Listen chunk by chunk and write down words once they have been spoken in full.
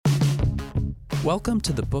Welcome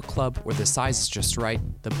to the book club where the size is just right,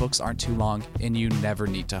 the books aren't too long, and you never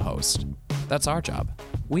need to host. That's our job.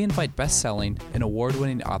 We invite best-selling and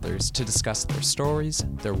award-winning authors to discuss their stories,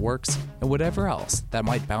 their works, and whatever else that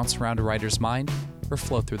might bounce around a writer's mind or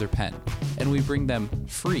flow through their pen. And we bring them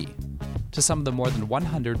free to some of the more than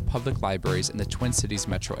 100 public libraries in the Twin Cities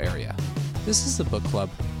metro area. This is the book club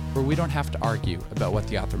where we don't have to argue about what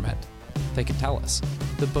the author meant. They can tell us.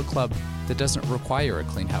 The book club that doesn't require a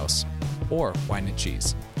clean house or wine and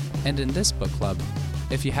cheese. And in this book club,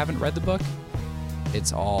 if you haven't read the book,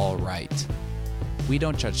 it's all right. We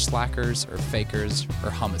don't judge slackers or fakers or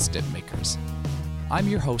hummus dip makers. I'm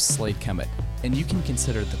your host, Slade Kemet, and you can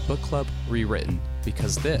consider the book club rewritten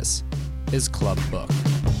because this is Club Book.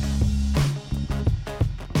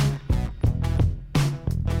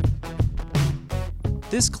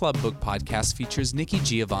 This Club Book podcast features Nikki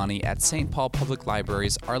Giovanni at St. Paul Public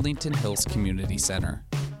Library's Arlington Hills Community Center.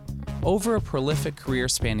 Over a prolific career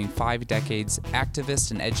spanning 5 decades, activist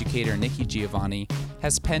and educator Nikki Giovanni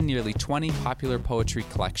has penned nearly 20 popular poetry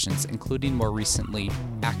collections, including more recently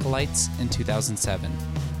Acolytes in 2007,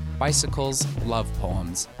 Bicycles, Love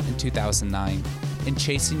Poems in 2009, and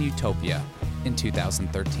Chasing Utopia in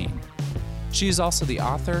 2013. She is also the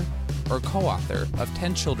author or co-author of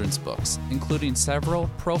 10 children's books, including several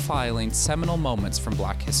profiling seminal moments from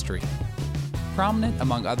Black history. Prominent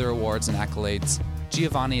among other awards and accolades,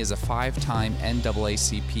 Giovanni is a 5-time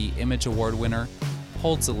NAACP Image Award winner,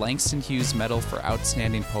 holds the Langston Hughes Medal for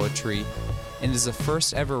Outstanding Poetry, and is the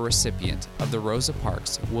first ever recipient of the Rosa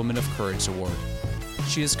Parks Woman of Courage Award.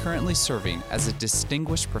 She is currently serving as a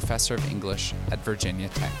Distinguished Professor of English at Virginia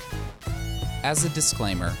Tech. As a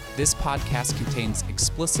disclaimer, this podcast contains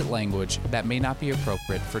explicit language that may not be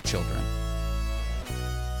appropriate for children.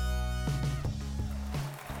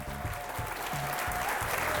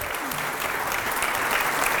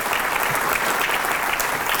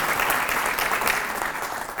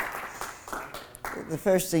 The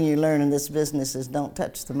first thing you learn in this business is don't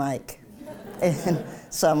touch the mic. And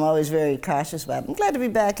so I'm always very cautious about it. I'm glad to be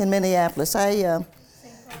back in Minneapolis.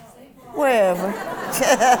 Wherever.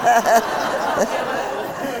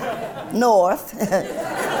 North.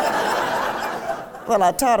 Well,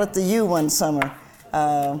 I taught at the U one summer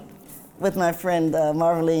with my friend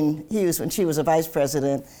Marveline Hughes when she was a vice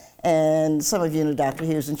president. And some of you know Dr.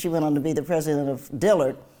 Hughes, and she went on to be the president of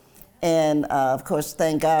Dillard. And of course,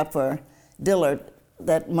 thank God for Dillard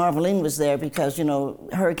that Marveline was there because, you know,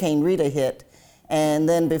 Hurricane Rita hit. And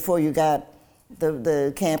then before you got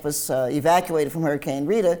the campus evacuated from Hurricane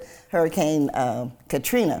Rita, Hurricane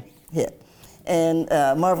Katrina hit. And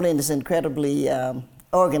Marveline is incredibly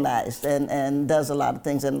organized and does a lot of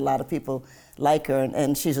things, and a lot of people like her,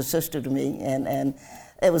 and she's a sister to me. And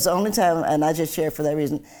it was the only time, and I just share for that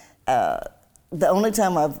reason, the only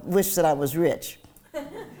time I've wished that I was rich.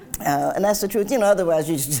 And that's the truth. You know, otherwise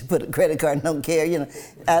you just put a credit card and don't care. You know,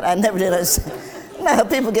 I never did understand. No,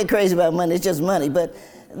 people get crazy about money. It's just money. But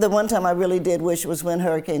the one time I really did wish was when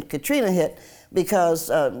Hurricane Katrina hit, because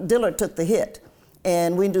Dillard took the hit.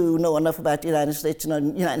 And we do know enough about the United States. You know,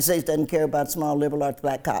 the United States doesn't care about small liberal arts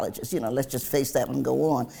black colleges. You know, let's just face that and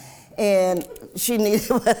go on. And she needed,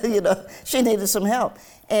 she needed some help.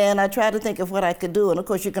 And I tried to think of what I could do. And of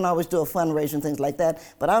course, you can always do a fundraiser and things like that.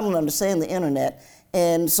 But I don't understand the internet.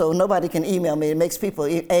 And so nobody can email me. It makes people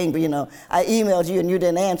angry, you know. I emailed you and you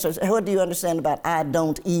didn't answer. What do you understand about I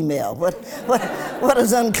don't email? What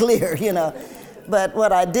is unclear, you know? But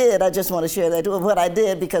what I did, I just want to share that. What I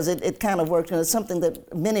did, because it kind of worked, and it's something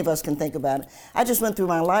that many of us can think about. I just went through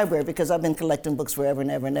my library because I've been collecting books forever and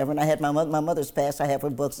ever and ever. And I had my mother's past, I have her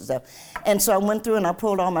books and stuff. And so I went through and I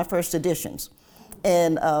pulled all my first editions.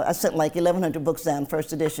 And I sent like 1,100 books down,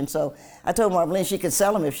 first edition. So I told Marveline she could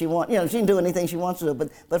sell them if she wants. You know, she can do anything she wants to do.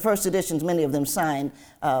 But first editions, many of them signed,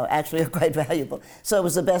 actually are quite valuable. So it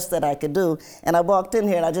was the best that I could do. And I walked in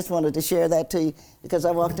here, and I just wanted to share that to you because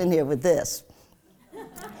I walked in here with this.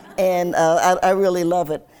 And I really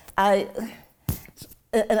love it. And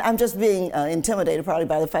I'm just being intimidated probably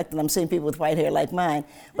by the fact that I'm seeing people with white hair like mine.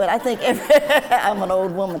 But I think I'm an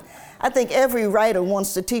old woman. I think every writer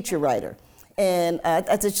wants to teach a writer. And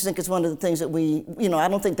I just think it's one of the things that we, you know, I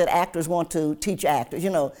don't think that actors want to teach actors.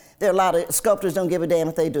 You know, there are a lot of sculptors don't give a damn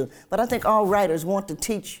if they do. But I think all writers want to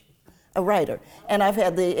teach a writer. And I've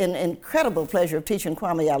had the incredible pleasure of teaching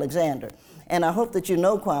Kwame Alexander. And I hope that you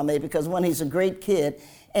know Kwame because, one, he's a great kid.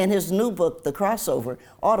 And his new book, The Crossover,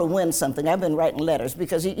 ought to win something. I've been writing letters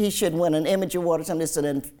because he should win an Image Award or something.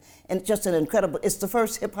 It's just an incredible, it's the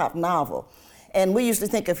first hip-hop novel. And we usually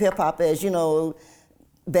think of hip-hop as, you know,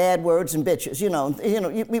 bad words and bitches.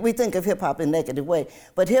 We think of hip hop in a negative way,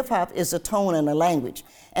 but hip hop is a tone and a language,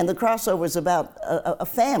 and the crossover is about a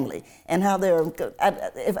family and how they're.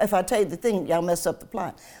 If I tell you the thing, y'all mess up the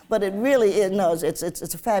plot. But it really is. No, it's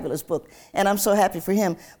a fabulous book, and I'm so happy for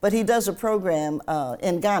him. But he does a program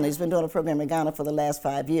in Ghana. He's been doing a program in Ghana for the last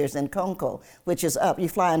 5 years in Congo, which is up. You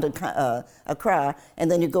fly into Accra, and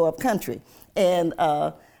then you go up country, and.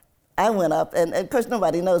 I went up, and of course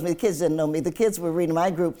nobody knows me. The kids didn't know me. The kids were reading, my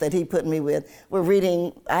group that he put me with, were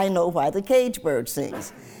reading I Know Why the Cage Bird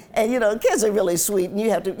Sings. And kids are really sweet, and you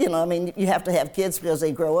have to, you have to have kids because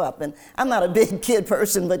they grow up. And I'm not a big kid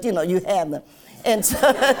person, but you have them. And so,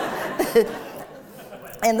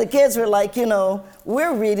 and the kids were like,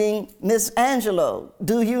 we're reading Miss Angelo.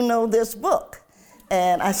 Do you know this book?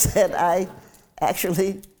 And I said, I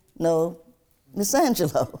actually know Miss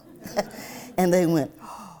Angelo. And they went,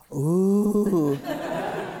 ooh.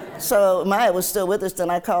 So Maya was still with us,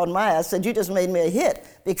 and I called Maya. I said, you just made me a hit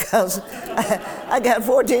because I got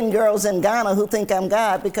 14 girls in Ghana who think I'm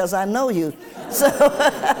God because I know you. So,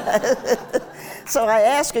 so I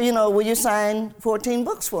asked her, will you sign 14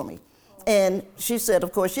 books for me? And she said,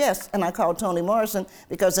 of course, yes. And I called Toni Morrison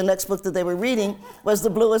because the next book that they were reading was The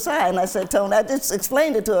Bluest Eye. And I said, Toni, I just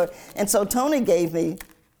explained it to her. And so Toni gave me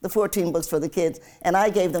the 14 books for the kids, and I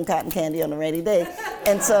gave them cotton candy on a rainy day.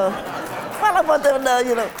 And so, well, I want them to know,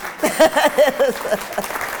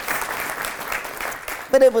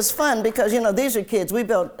 But it was fun because, these are kids.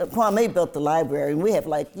 Kwame built the library, and we have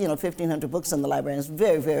 1,500 books in the library, and it's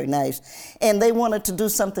very, very nice. And they wanted to do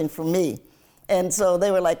something for me. And so they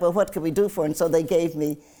were like, well, what could we do for her? And so they gave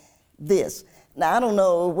me this. Now, I don't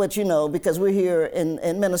know what you know, because we're here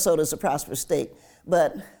in Minnesota, is a prosperous state,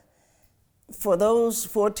 but for those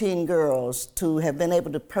 14 girls to have been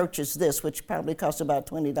able to purchase this, which probably cost about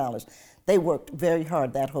 $20, they worked very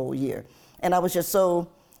hard that whole year. And I was just so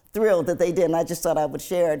thrilled that they did, and I just thought I would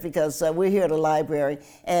share it because we're here at a library,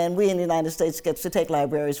 and we in the United States get to take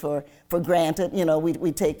libraries for granted.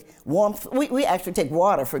 We take warmth, we actually take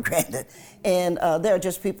water for granted. And there are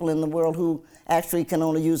just people in the world who actually can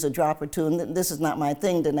only use a drop or two, and this is not my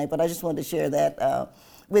thing tonight, but I just wanted to share that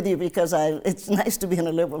with you because it's nice to be in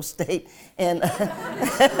a liberal state, and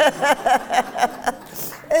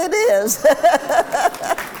it is.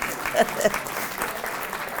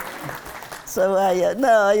 So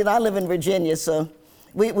I live in Virginia, so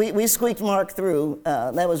we squeaked Mark through.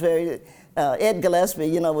 That was very. Ed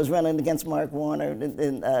Gillespie, was running against Mark Warner,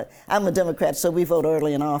 and I'm a Democrat, so we vote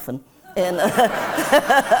early and often, and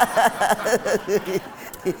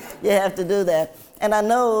you have to do that. And I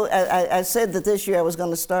know I said that this year I was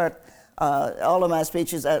going to start all of my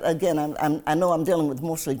speeches. Again, I know I'm dealing with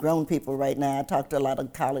mostly grown people right now. I talk to a lot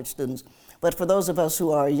of college students. But for those of us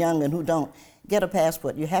who are young and who don't, get a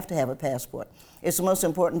passport. You have to have a passport. It's the most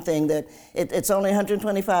important thing. That it's only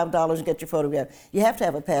 $125 to get your photograph. You have to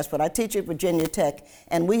have a passport. I teach at Virginia Tech,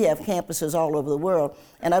 and we have campuses all over the world.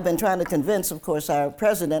 And I've been trying to convince, of course, our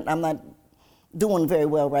president. I'm not doing very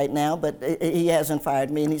well right now, but he hasn't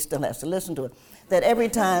fired me, and he still has to listen to it. That every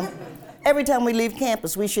time we leave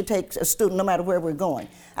campus, we should take a student, no matter where we're going.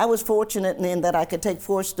 I was fortunate in that I could take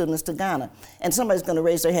 4 students to Ghana, and somebody's going to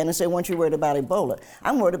raise their hand and say, weren't you worried about Ebola?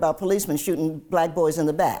 I'm worried about policemen shooting black boys in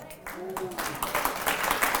the back.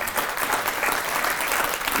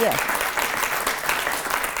 Yeah.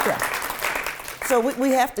 So we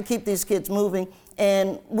have to keep these kids moving,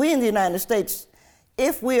 and we in the United States,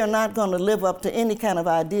 if we are not going to live up to any kind of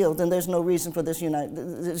ideal, then there's no reason for there's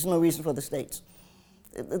no reason for the states.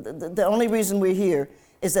 The only reason we're here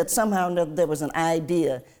is that somehow there was an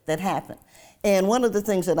idea that happened. And one of the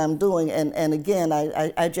things that I'm doing, and again,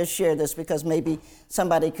 I just share this because maybe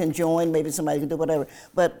somebody can join, maybe somebody can do whatever,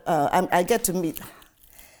 but I get to meet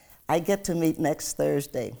next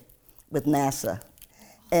Thursday with NASA.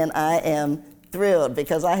 And I am thrilled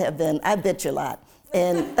because I bitch a lot.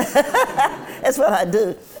 And that's what I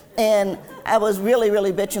do. And I was really,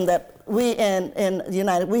 really bitching that we in the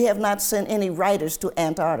United, we have not sent any writers to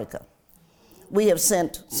Antarctica. We have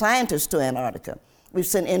sent scientists to Antarctica. We've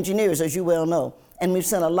sent engineers, as you well know. And we've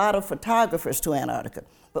sent a lot of photographers to Antarctica.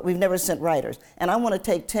 But we've never sent writers. And I want to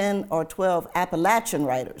take 10 or 12 Appalachian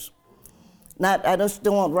writers. I just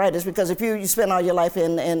don't want writers, because if you spend all your life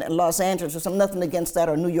in Los Angeles or something, nothing against that,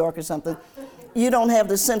 or New York or something, you don't have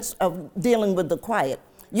the sense of dealing with the quiet.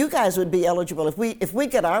 You guys would be eligible if we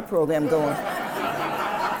get our program going.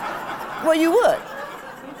 Well, you would.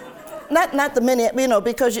 Not the many,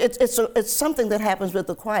 because it's something that happens with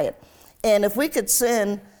the quiet. And if we could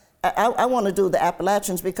send, I want to do the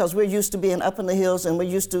Appalachians because we're used to being up in the hills and we're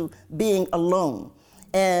used to being alone.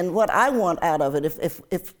 And what I want out of it,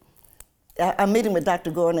 if I'm meeting with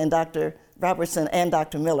Dr. Gordon and Dr. Robertson and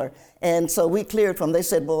Dr. Miller. And so we cleared from, they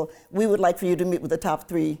said, well, we would like for you to meet with the top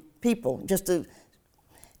 3 people,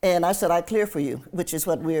 and I said, I clear for you, which is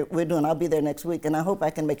what we're doing. I'll be there next week, and I hope I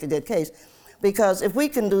can make a good case. Because if we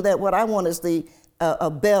can do that, what I want is a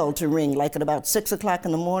bell to ring, like at about 6 o'clock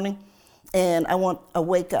in the morning, and I want a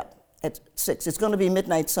wake up at 6. It's going to be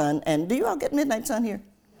midnight sun, and do you all get midnight sun here?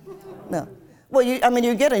 No. Well,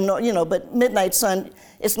 you're getting, but midnight sun,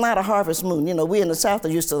 it's not a harvest moon. We in the South are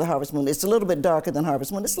used to the harvest moon. It's a little bit darker than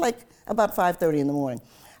harvest moon. It's like about 5:30 in the morning.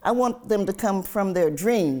 I want them to come from their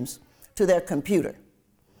dreams to their computer.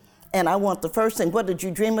 And I want the first thing, what did you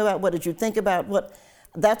dream about? What did you think about?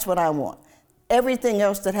 That's what I want. Everything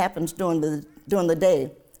else that happens during the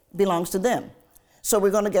day belongs to them. So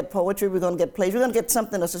we're going to get poetry, we're going to get plays, we're going to get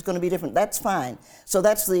something else that's going to be different. That's fine. So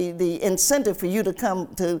that's the incentive for you to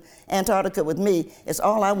come to Antarctica with me, is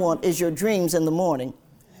all I want is your dreams in the morning.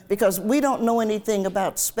 Because we don't know anything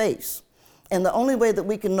about space. And the only way that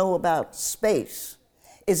we can know about space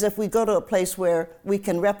is if we go to a place where we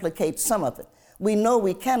can replicate some of it. We know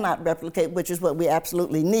we cannot replicate, which is what we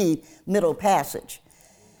absolutely need, middle passage.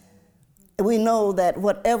 We know that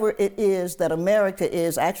whatever it is that America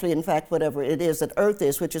is, actually, in fact, whatever it is that Earth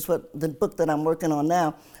is, which is what the book that I'm working on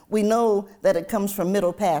now, we know that it comes from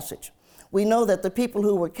middle passage. We know that the people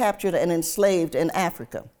who were captured and enslaved in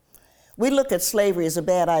Africa, we look at slavery as a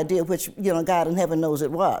bad idea, which, God in heaven knows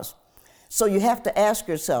it was. So you have to ask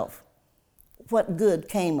yourself, what good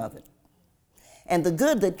came of it? And the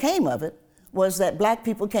good that came of it was that black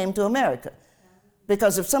people came to America.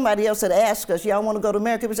 Because if somebody else had asked us, y'all want to go to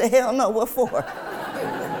America? We'd say, hell no, what for?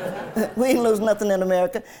 We ain't lose nothing in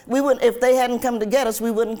America. We wouldn't, if they hadn't come to get us,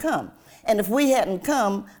 we wouldn't come. And if we hadn't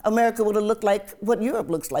come, America would have looked like what Europe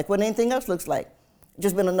looks like, what anything else looks like.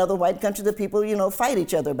 Just been another white country that people, fight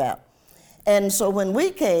each other about. And so when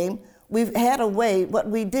we came, we've had a way, what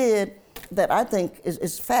we did that I think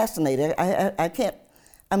is fascinating. I can't,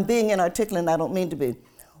 I'm being inarticulate and I don't mean to be.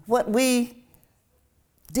 What we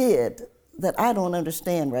did that I don't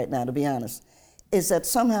understand right now, to be honest, is that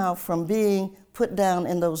somehow from being put down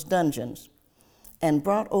in those dungeons and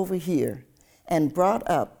brought over here and brought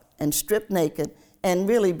up and stripped naked and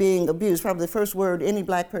really being abused, probably the first word any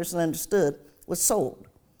black person understood was sold,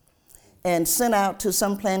 and sent out to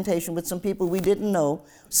some plantation with some people we didn't know,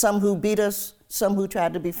 some who beat us, some who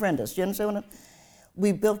tried to befriend us. You understand what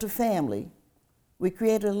we built a family. We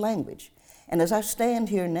created a language. And as I stand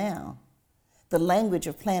here now, the language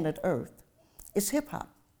of planet Earth is hip-hop.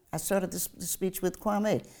 I started this speech with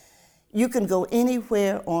Kwame. You can go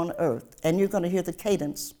anywhere on Earth, and you're going to hear the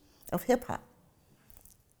cadence of hip-hop.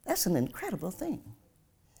 That's an incredible thing.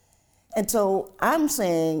 And so I'm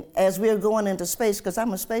saying, as we're going into space, because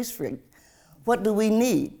I'm a space freak, what do we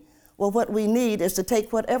need? Well, what we need is to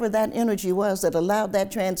take whatever that energy was that allowed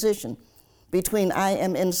that transition between I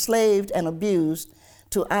am enslaved and abused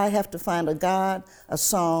to I have to find a God, a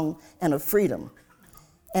song, and a freedom,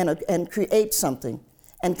 and create something,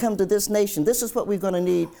 and come to this nation. This is what we're going to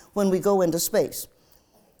need when we go into space.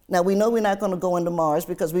 Now, we know we're not going to go into Mars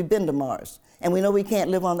because we've been to Mars, and we know we can't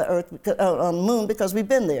live on the Earth, on the Moon, because we've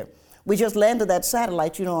been there. We just landed that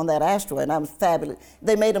satellite, on that asteroid, and I'm fabulous.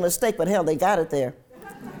 They made a mistake, but hell, they got it there.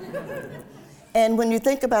 And when you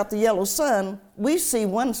think about the yellow sun, we see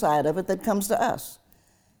one side of it that comes to us.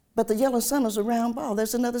 But the yellow sun is a round ball.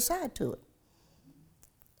 There's another side to it.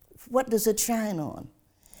 What does it shine on?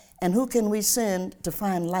 And who can we send to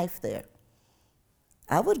find life there?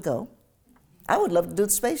 I would go. I would love to do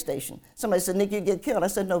the space station. Somebody said, Nick, you get killed. I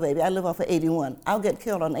said, no, baby, I live off of 81. I'll get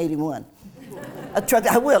killed on 81. A truck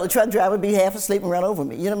driver would be half asleep and run over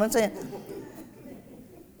me. You know what I'm saying?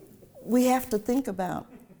 We have to think about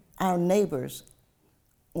our neighbors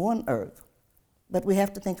on Earth, but we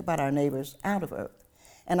have to think about our neighbors out of Earth.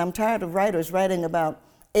 And I'm tired of writers writing about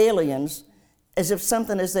aliens as if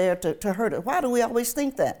something is there to hurt us. Why do we always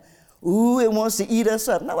think that? Ooh, it wants to eat us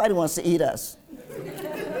up. Nobody wants to eat us.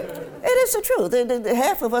 It is the truth.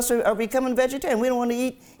 Half of us are becoming vegetarian. We don't want to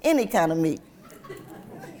eat any kind of meat.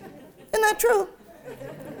 Isn't that true?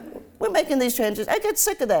 We're making these changes. I get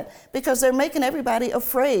sick of that because they're making everybody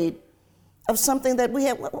afraid of something that we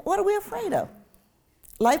have. What are we afraid of?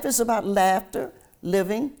 Life is about laughter,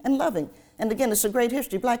 living, and loving. And again, it's a great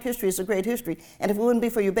history. Black history is a great history. And if it wouldn't be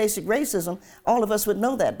for your basic racism, all of us would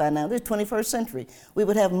know that by now. This is 21st century. We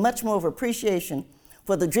would have much more of appreciation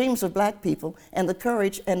for the dreams of black people and the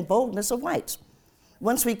courage and boldness of whites.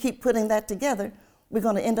 Once we keep putting that together, we're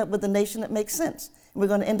going to end up with a nation that makes sense. And we're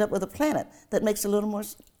going to end up with a planet that makes a little more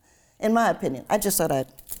sense, in my opinion. I just thought I'd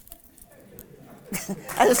share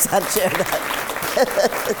that.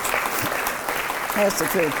 That's the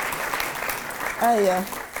truth.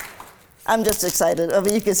 I'm just excited. I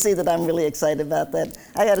mean, you can see that I'm really excited about that.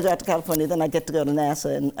 I got to go out to California, then I get to go to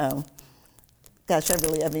NASA, and gosh,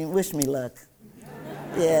 wish me luck.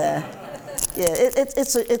 Yeah,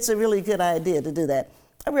 it's a really good idea to do that.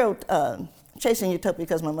 I wrote Chasing Utopia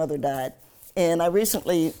because my mother died, and I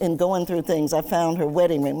recently, in going through things, I found her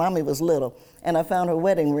wedding ring. Mommy was little, and I found her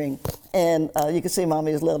wedding ring, and you can see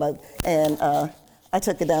Mommy was little, and I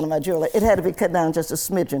took it down to my jeweler. It had to be cut down just a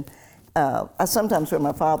smidgen. I sometimes wear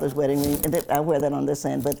my father's wedding ring, and I wear that on this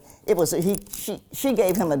end, but it was she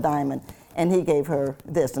gave him a diamond, and he gave her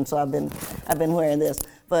this, and so I've been wearing this.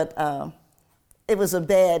 But it was a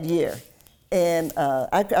bad year, and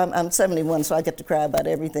I'm 71, so I get to cry about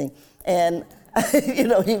everything. And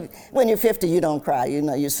when you're 50, you don't cry.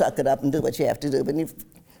 You suck it up and do what you have to do. But you're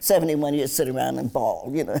 71, you just sit around and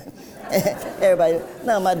bawl. Everybody.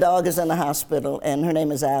 No, my dog is in the hospital, and her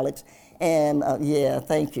name is Alex. And yeah,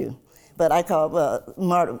 thank you. But I called,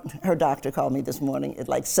 Marta, her doctor called me this morning at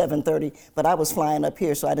like 7:30, but I was flying up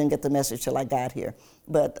here, so I didn't get the message till I got here.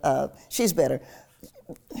 But she's better.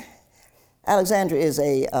 Alexandra is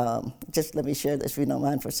just let me share this if you don't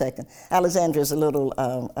mind for a second. Alexandra is a little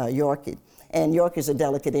Yorkie, and Yorkies are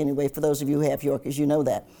delicate anyway. For those of you who have Yorkies, you know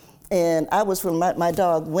that. And I was with my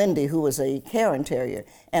dog, Wendy, who was a Cairn Terrier,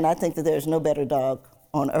 and I think that there's no better dog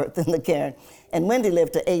on earth than the Cairn. And Wendy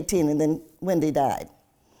lived to 18, and then Wendy died.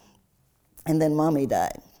 And then Mommy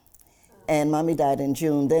died. And Mommy died in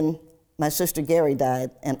June. Then my sister Gary died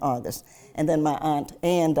in August. And then my aunt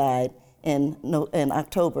Ann died in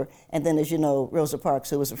October. And then, as you know, Rosa Parks,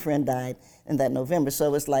 who was a friend, died in that November. So it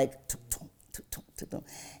was like,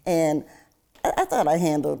 and I thought I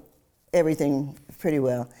handled everything pretty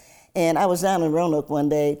well. And I was down in Roanoke one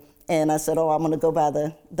day, and I said, I'm going to go by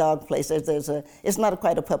the dog place. It's not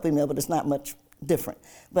quite a puppy mill, but it's not much different.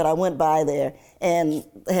 But I went by there, and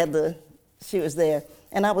she was there,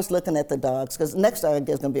 and I was looking at the dogs, because next dog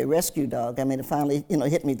is going to be a rescue dog. I mean, it finally,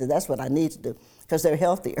 hit me that that's what I need to do, because they're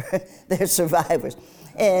healthier. They're survivors.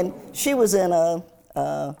 And she was in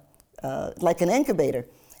like an incubator.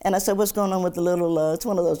 And I said, what's going on with the little, it's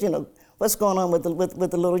one of those, what's going on with the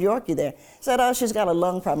little Yorkie there? Said, she's got a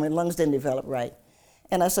lung problem. Her lungs didn't develop right.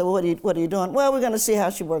 And I said, well, what are you doing? Well, we're going to see how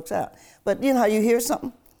she works out. But you know how you hear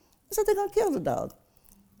something? I said, they're going to kill the dog.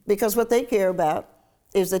 Because what they care about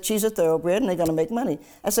is that she's a thoroughbred and they're going to make money.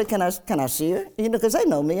 I said, can I see her? Because they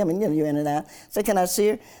know me. I mean, you're in and out. I said, can I see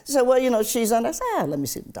her? They said, well, she's on. I said, let me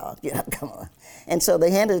see the dog. Come on. And so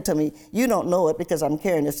they handed it to me. You don't know it because I'm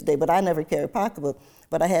carrying this today, but I never carry a pocketbook.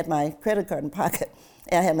 But I had my credit card in pocket,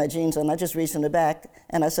 and I had my jeans on. I just reached in the back,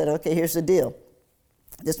 and I said, okay, here's the deal.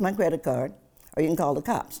 This is my credit card, or you can call the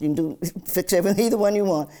cops. You can fix everything, either one you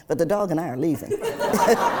want, but the dog and I are leaving.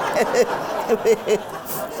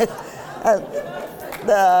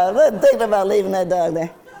 Thinking about leaving that dog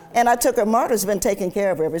there. And I took her. Marta's been taking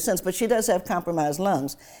care of her ever since, but she does have compromised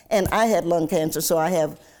lungs. And I had lung cancer, so I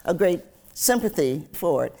have a great sympathy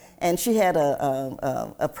for it. And she had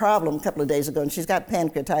a problem a couple of days ago, and she's got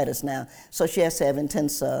pancreatitis now, so she has to have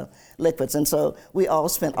intense liquids. And so we all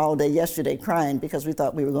spent all day yesterday crying because we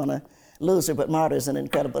thought we were going to lose her, but Marta's an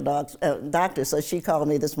incredible doctor, so she called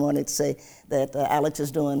me this morning to say that Alex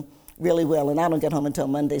is doing really well, and I don't get home until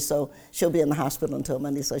Monday, so she'll be in the hospital until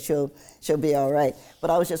Monday, so she'll be all right.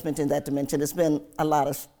 But I was just mentioning that to mention it's been a lot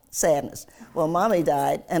of sadness. Well, Mommy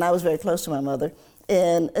died, and I was very close to my mother,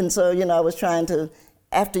 and so I was trying to,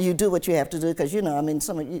 after you do what you have to do, because you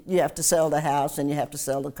have to sell the house and you have to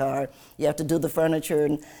sell the car, you have to do the furniture,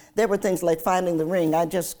 and there were things like finding the ring. I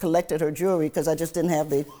just collected her jewelry because I just didn't have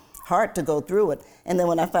the heart to go through it. And then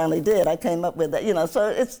when I finally did, I came up with that, so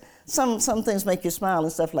it's some things make you smile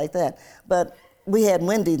and stuff like that. But we had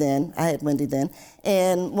Wendy then, I had Wendy then,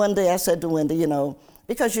 and one day I said to Wendy,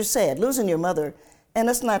 because you're sad, losing your mother, and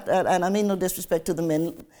it's not, and I mean no disrespect to the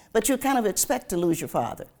men, but you kind of expect to lose your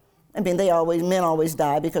father. I mean, men always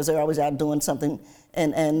die because they're always out doing something,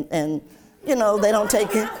 and they don't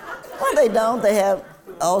take care, well, they don't, they have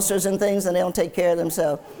ulcers and things, and they don't take care of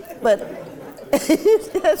themselves. But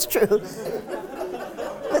that's true. But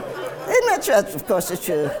isn't that true? Of course it's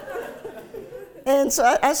true. And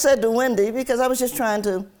so I said to Wendy, because I was just trying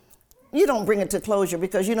to, you don't bring it to closure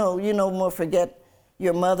because more forget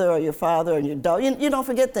your mother or your father or your dog. You don't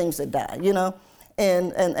forget things that die,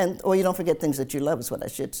 and or you don't forget things that you love is what I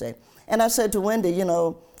should say. And I said to Wendy,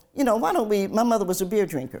 why don't we, my mother was a beer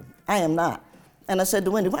drinker. I am not. And I said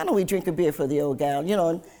to Wendy, why don't we drink a beer for the old gal?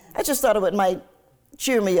 And I just thought it might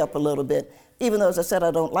cheer me up a little bit. Even though, as I said,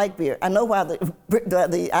 I don't like beer. I know why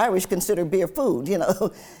the Irish consider beer food,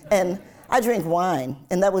 and I drink wine,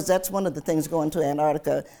 and that's one of the things going to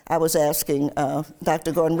Antarctica. I was asking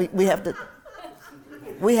Dr. Gordon, we have to,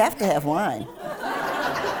 we have to have wine.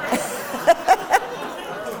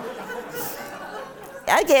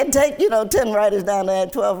 I can't take, 10 riders down there,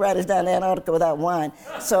 12 riders down to Antarctica without wine.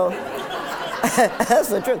 So that's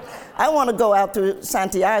the truth. I want to go out to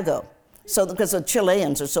Santiago, because the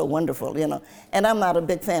Chileans are so wonderful, And I'm not a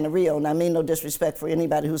big fan of Rio, and I mean no disrespect for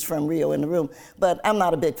anybody who's from Rio in the room, but I'm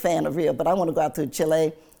not a big fan of Rio. But I want to go out to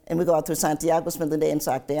Chile, and we go out to Santiago, spend the day in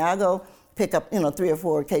Santiago, pick up, 3 or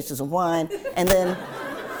 4 cases of wine, and then,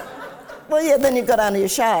 then you go down to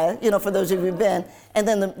Ushuaia, for those of you who've been, and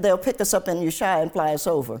then they'll pick us up in Ushuaia and fly us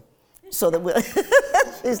over, so that we'll.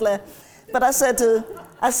 She's laughing. But I said to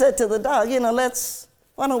the dog,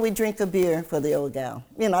 why don't we drink a beer for the old gal?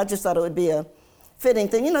 I just thought it would be a fitting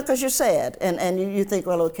thing, because you're sad, and you think,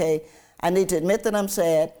 well, okay, I need to admit that I'm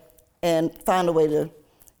sad, and find a way to.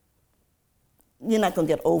 You're not going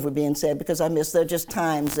to get over being sad, because there are just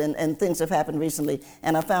times and things have happened recently.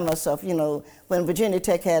 And I found myself, when Virginia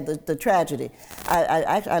Tech had the tragedy,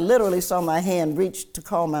 I literally saw my hand reach to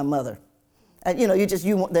call my mother. There are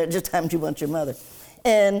just times you want your mother.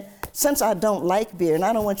 And since I don't like beer, and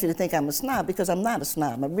I don't want you to think I'm a snob, because I'm not a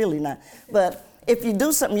snob, I'm really not. But if you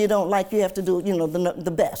do something you don't like, you have to do, the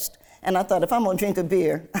best. And I thought, if I'm going to drink a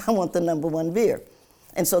beer, I want the number one beer.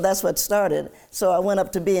 And so that's what started. So I went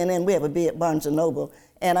up to B&N. We have a B at Barnes & Noble.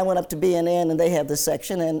 And I went up to B&N, and they have this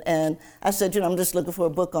section. And I said, I'm just looking for a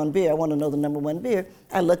book on beer. I want to know the number one beer.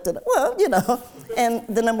 I looked at it, and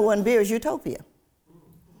the number one beer is Utopia.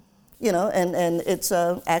 And it's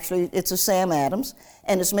actually, it's a Sam Adams,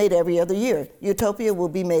 and it's made every other year. Utopia will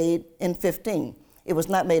be made in 15. It was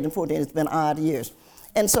not made in 14. It's been odd years.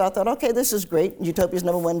 And so I thought, okay, this is great. Utopia's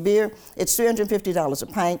number one beer. It's $350 a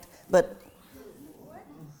pint, but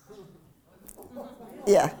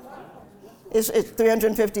yeah, it's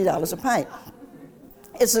 $350 a pint.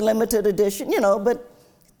 It's a limited edition, but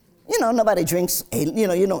nobody drinks.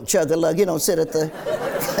 You don't chug a lug. You don't sit at the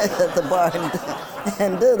at the bar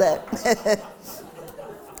and do that.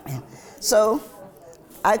 So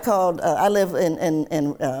I called. I live in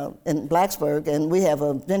Blacksburg, and we have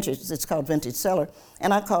a vintage. It's called Vintage Cellar.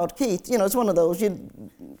 And I called Keith. It's one of those you're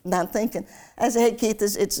not thinking. I said, "Hey Keith,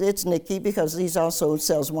 it's Nikki," because he also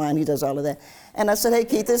sells wine. He does all of that. And I said, "Hey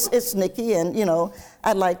Keith, it's Nikki, and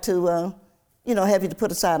I'd like to have you to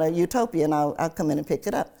put aside a Utopia, and I'll come in and pick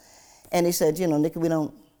it up." And he said, "Nikki, we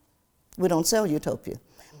don't sell Utopia."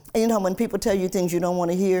 And when people tell you things you don't want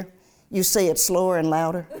to hear, you say it slower and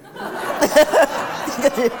louder.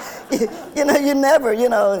 You never,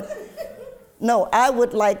 no, I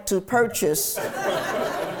would like to purchase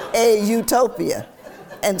a Utopia.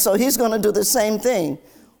 And so he's going to do the same thing.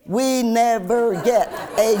 We never get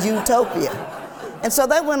a Utopia. And so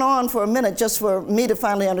that went on for a minute just for me to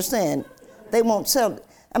finally understand. They won't sell.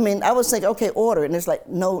 I was thinking, okay, order it. And it's like,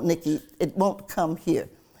 no, Nikki, it won't come here.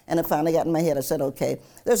 And I finally got in my head, I said, okay,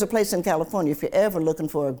 there's a place in California, if you're ever looking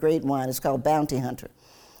for a great wine, it's called Bounty Hunter.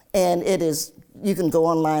 And it is, you can go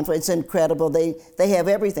online for it, it's incredible, they have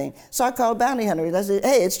everything. So I called Bounty Hunter, and I said,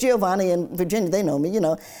 hey, it's Giovanni in Virginia, they know me,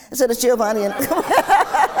 I said, it's Giovanni in...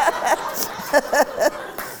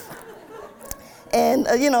 And,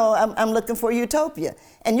 I'm looking for Utopia.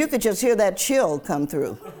 And you could just hear that chill come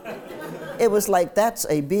through. It was like, that's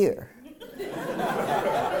a beer.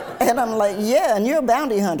 And I'm like, yeah, and you're a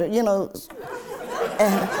bounty hunter, And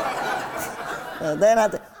they're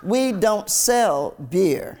not, we don't sell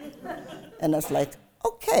beer. And I was like,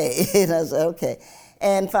 okay. And I said, okay.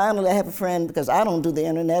 And finally, I have a friend, because I don't do the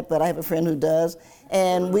internet, but I have a friend who does.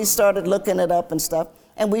 And we started looking it up and stuff.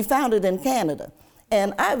 And we found it in Canada.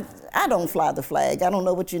 And I don't fly the flag. I don't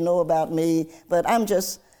know what you know about me, but I'm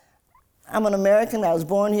an American. I was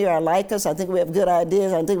born here. I like us. I think we have good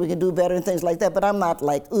ideas. I think we can do better and things like that. But I'm not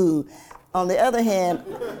like, ooh. On the other hand,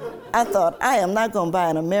 I thought, I am not going to buy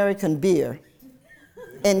an American beer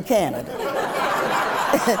in Canada.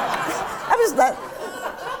 I was like,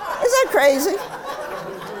 is that crazy?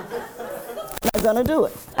 I'm not going to do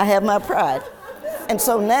it. I have my pride. And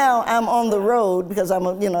so now I'm on the road because I'm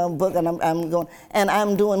a book, and I'm going, and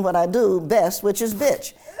I'm doing what I do best, which is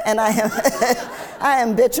bitch. And I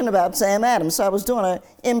am bitching about Sam Adams. So I was doing an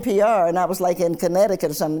NPR, and I was like in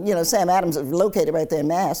Connecticut or something. Sam Adams is located right there in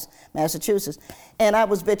Massachusetts. And I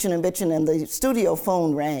was bitching, and the studio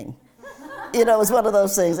phone rang. It was one of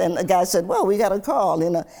those things. And the guy said, well, we got a call,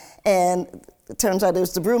 And it turns out it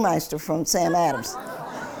was the brewmeister from Sam Adams.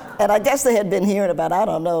 And I guess they had been hearing about it, I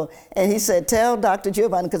don't know. And he said, tell Dr.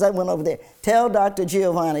 Giovanni, because I went over there, tell Dr.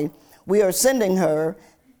 Giovanni we are sending her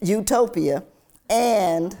Utopia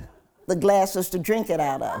and the glasses to drink it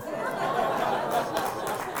out of.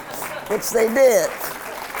 Which they did.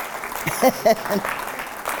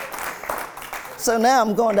 So now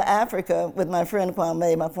I'm going to Africa with my friend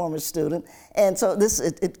Kwame, my former student, and so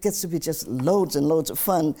it gets to be just loads and loads of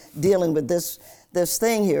fun dealing with this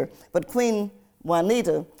thing here. But Queen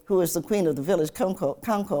Juanita, who is the queen of the village,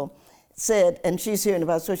 Conco, said, and she's here in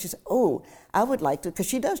about, so she said, oh, I would like to, because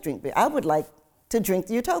she does drink beer, I would like to drink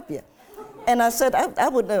the Utopia. And I said, I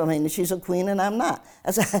would know, I mean, she's a queen and I'm not. I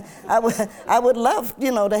said, I would love,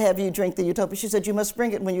 to have you drink the Utopia. She said, you must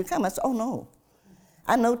bring it when you come. I said, oh no,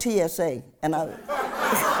 I know TSA. And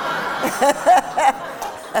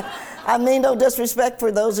I mean no disrespect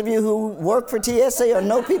for those of you who work for TSA or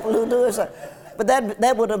know people who do it. But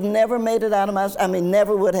that would have never made it out of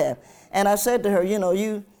never would have. And I said to her,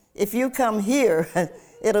 if you come here,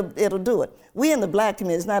 it'll do it. We in the black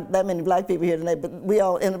community, it's not that many black people here tonight, but we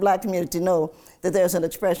all in the black community know that there's an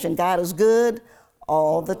expression, God is good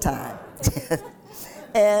all the time.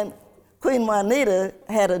 And Queen Juanita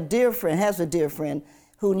has a dear friend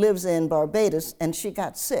who lives in Barbados, and she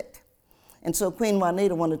got sick. And so Queen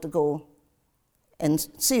Juanita wanted to go and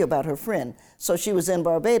see about her friend. So she was in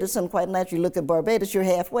Barbados, and quite naturally, you look at Barbados, you're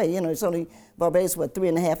halfway. It's only Barbados,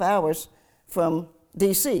 3.5 hours from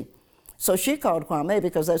D.C. So she called Kwame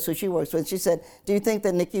because that's who she works with. She said, do you think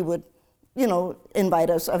that Nikki would,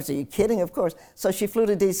 invite us? I was, are you kidding? Of course. So she flew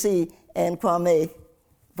to D.C. and Kwame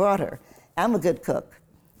brought her. I'm a good cook.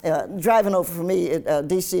 Driving over for me,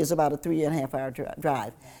 D.C. is about a 3.5 hour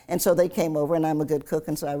drive. And so they came over, and I'm a good cook,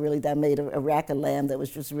 and so I made a rack of lamb that was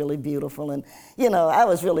just really beautiful. And, I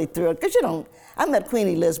was really thrilled, because I met Queen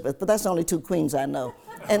Elizabeth, but that's the only 2 queens I know.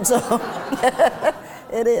 And so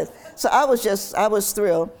it is. So I was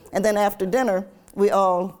thrilled. And then after dinner, we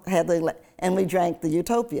all had and we drank the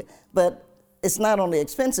Utopia. But it's not only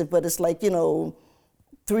expensive, but it's like,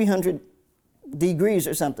 300 degrees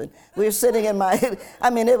or something. We were sitting in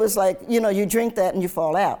it was like, you drink that and you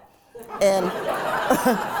fall out. And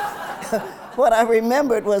what I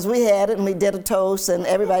remembered was we had it and we did a toast and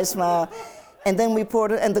everybody smiled. And then we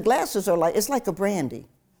poured it, and the glasses are it's like a brandy.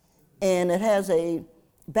 And it has a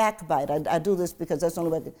backbite. I do this because that's the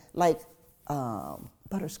only way,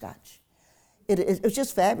 butterscotch. It was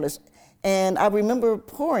just fabulous. And I remember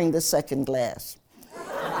pouring the second glass.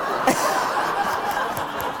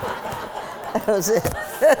 That was it.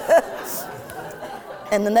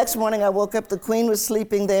 And the next morning I woke up, the Queen was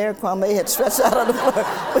sleeping there, Kwame had stretched out on the floor.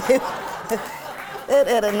 It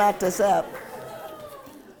had knocked us out.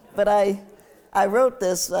 But I wrote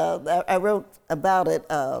this, I wrote about it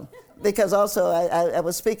because also I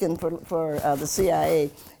was speaking for the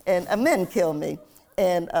CIA, and men kill me,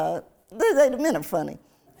 and the men are funny.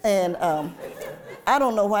 And I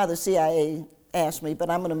don't know why the CIA asked me, but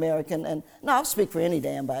I'm an American, and no, I'll speak for any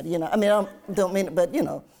damn body, I don't mean it, but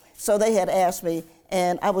So they had asked me,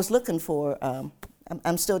 and I was looking for,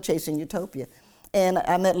 I'm still chasing Utopia. And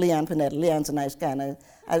I met Leon Panetta. Leon's a nice guy, and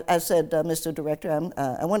I said, Mr. Director,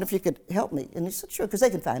 I wonder if you could help me. And he said, sure, because they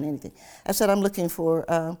can find anything. I said, I'm looking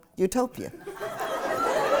for Utopia.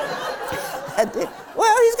 I did.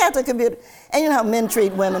 Well, he's got the computer. And you know how men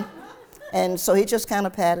treat women. And so he just kind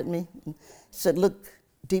of patted me and said, look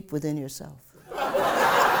deep within yourself.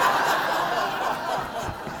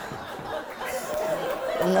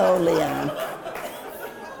 No, Leon.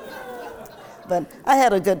 But I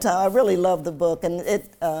had a good time. I really loved the book, and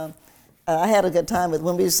I had a good time with it.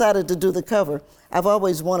 When we decided to do the cover, I've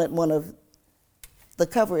always wanted the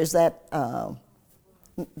cover is that,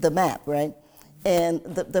 the map, right? And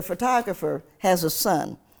the photographer has a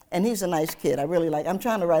son, and he's a nice kid. I'm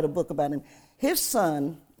trying to write a book about him. His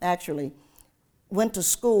son, actually, went to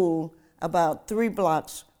school about 3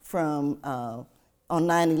 blocks from, on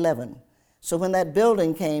 9/11. So when that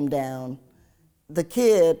building came down, the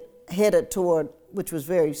kid headed toward, which was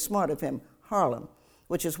very smart of him, Harlem,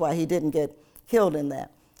 which is why he didn't get killed in that.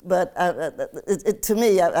 But to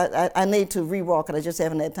me, I need to rewalk it. I just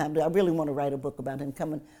haven't had time to. I really want to write a book about him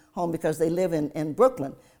coming home because they live in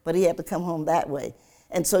Brooklyn, but he had to come home that way.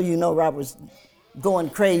 And so Rob was going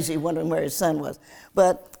crazy wondering where his son was.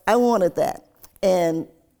 But I wanted that, and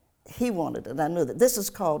he wanted it. I knew that. This is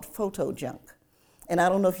called Photo Junk. And I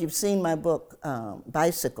don't know if you've seen my book,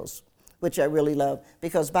 Bicycles, which I really love,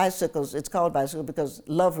 because bicycles, it's called bicycle because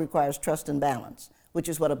love requires trust and balance, which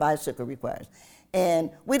is what a bicycle requires.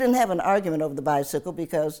 And we didn't have an argument over the bicycle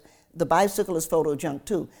because the bicycle is photo junk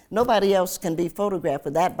too. Nobody else can be photographed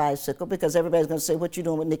with that bicycle because everybody's going to say, what you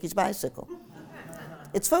doing with Nikki's bicycle?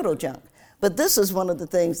 It's photo junk. But this is one of the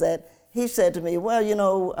things that he said to me,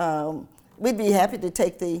 well, we'd be happy to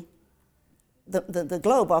take the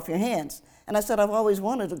globe off your hands. And I said, I've always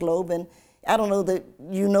wanted a globe, and I don't know that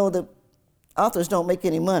that authors don't make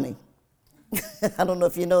any money. I don't know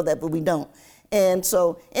if you know that, but we don't. And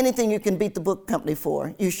so anything you can beat the book company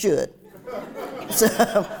for, you should. So,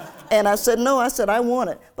 and I said, no, I want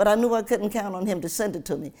it. But I knew I couldn't count on him to send it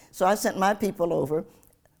to me. So I sent my people over.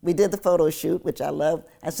 We did the photo shoot, which I love.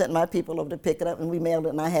 I sent my people over to pick it up, and we mailed it,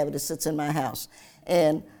 and I have it. It sits in my house.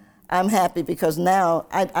 And I'm happy because now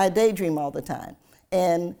I daydream all the time.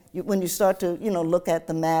 And when you start to, look at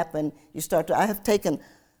the map and you start to, I have taken,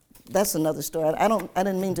 that's another story. I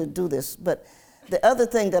didn't mean to do this, but the other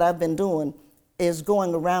thing that I've been doing is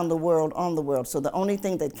going around the world on the world. So the only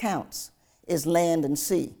thing that counts is land and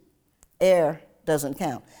sea. Air doesn't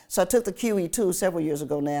count. So I took the QE2 several years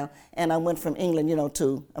ago now, and I went from England,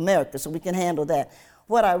 to America, so we can handle that.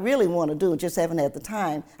 What I really want to do, just haven't had the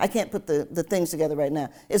time, I can't put the things together right now,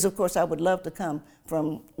 is of course I would love to come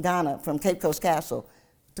from Ghana, from Cape Coast Castle,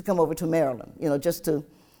 to come over to Maryland, just to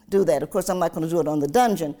do that. Of course, I'm not going to do it on the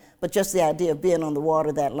dungeon, but just the idea of being on the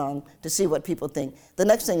water that long to see what people think. The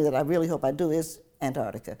next thing that I really hope I do is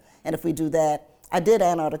Antarctica. And if we do that, I did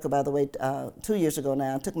Antarctica, by the way, 2 years ago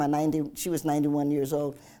now. I took she was 91 years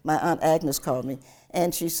old. My Aunt Agnes called me,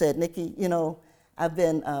 and she said, Nikki, I've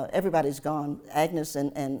been, everybody's gone. Agnes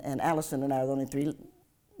and Allison and I are the only three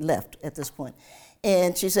left at this point.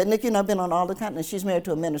 And she said, Nikki, I've been on all the continents. She's married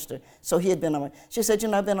to a minister, so he had been on. She said,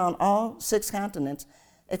 I've been on all 6 continents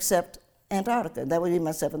except Antarctica. That would be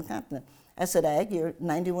my 7th continent. I said, Ag, you're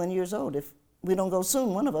 91 years old. If we don't go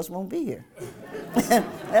soon, one of us won't be here.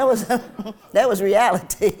 that was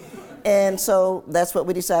reality. And so that's what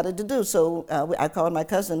we decided to do. So I called my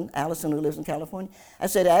cousin, Allison, who lives in California. I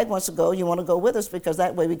said, Ag wants to go. You want to go with us? Because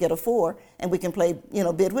that way we get a 4 and we can play,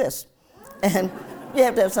 bid whist. And you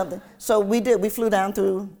have to have something. So we did. We flew down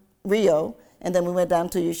through Rio, and then we went down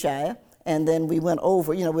to Ushuaia, and then we went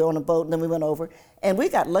over. We were on a boat, and then we went over. And we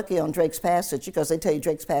got lucky on Drake's Passage, because they tell you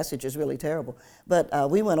Drake's Passage is really terrible. But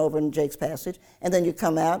we went over in Drake's Passage, and then you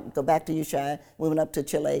come out, go back to Ushuaia. We went up to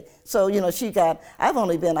Chile. So, I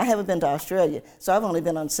haven't been to Australia, so I've only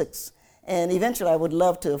been on 6. And eventually I would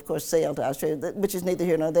love to, of course, sail to Australia, which is neither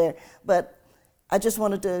here nor there. But I just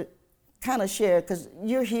wanted to kind of share, because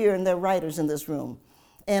you're here and there are writers in this room.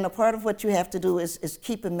 And a part of what you have to do is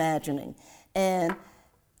keep imagining. And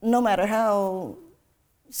no matter how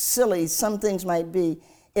silly some things might be,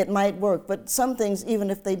 it might work. But some things,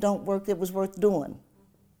 even if they don't work, it was worth doing.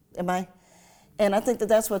 Am I? And I think that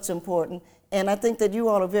that's what's important. And I think that you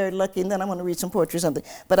all are very lucky, and then I want to read some poetry or something.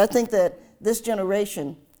 But I think that this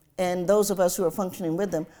generation and those of us who are functioning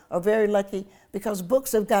with them are very lucky, because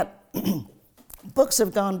books have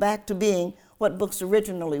gone back to being what books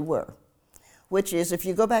originally were, which is, if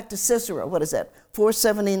you go back to Cicero, what is that,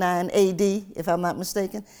 479 AD, if I'm not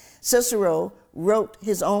mistaken, Cicero wrote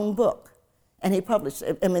his own book, and he published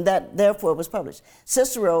it. That therefore was published.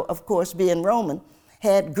 Cicero, of course, being Roman,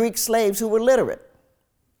 had Greek slaves who were literate.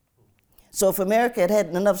 So if America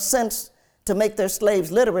had enough sense to make their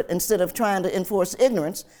slaves literate instead of trying to enforce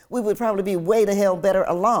ignorance, we would probably be way the hell better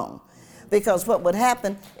along. Because what would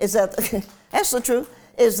happen is that, that's the truth,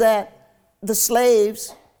 is that the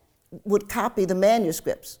slaves would copy the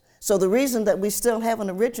manuscripts. So the reason that we still have an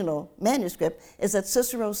original manuscript is that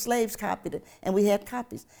Cicero's slaves copied it, and we had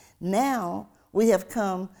copies. Now we have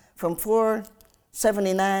come from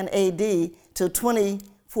 479 AD to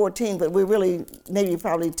 2014, but we're really, maybe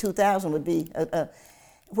probably 2000 would be,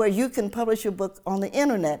 where you can publish your book on the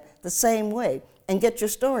internet the same way and get your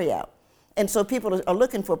story out. And so people are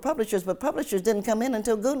looking for publishers, but publishers didn't come in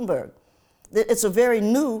until Gutenberg. It's a very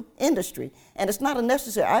new industry, and it's not a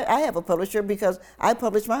necessary. I have a publisher because I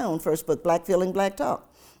published my own first book, Black Feeling, Black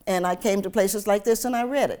Talk. And I came to places like this and I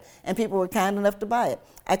read it, and people were kind enough to buy it.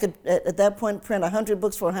 I could, at that point, print 100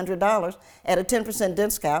 books for $100 at a 10%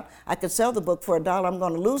 discount. I could sell the book for $1. I'm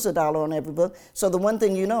going to lose $1 on every book. So the one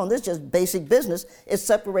thing and this is just basic business, is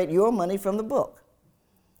separate your money from the book.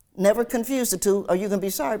 Never confuse the two, or you're going to be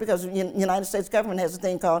sorry, because the United States government has a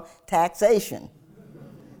thing called taxation.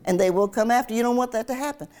 And they will come after you. You don't want that to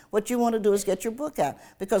happen. What you want to do is get your book out.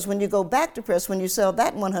 Because when you go back to press, when you sell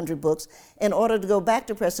that 100 books, in order to go back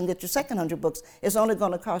to press and get your second 100 books, it's only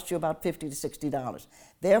going to cost you about $50 to $60.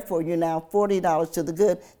 Therefore, you're now $40 to the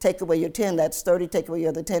good. Take away your 10, that's 30, take away your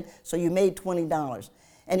other 10, so you made $20.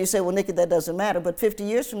 And you say, well, Nikki, that doesn't matter. But 50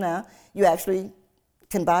 years from now, you actually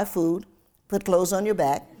can buy food, put clothes on your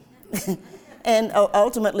back, and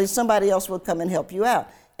ultimately somebody else will come and help you out.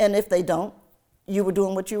 And if they don't, you were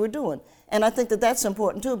doing what you were doing. And I think that that's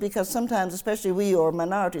important too, because sometimes, especially we or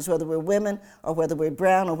minorities, whether we're women or whether we're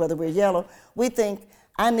brown or whether we're yellow, we think,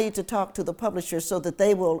 I need to talk to the publisher so that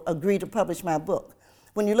they will agree to publish my book.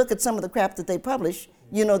 When you look at some of the crap that they publish,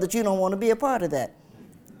 you know that you don't want to be a part of that.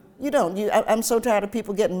 You don't. I'm so tired of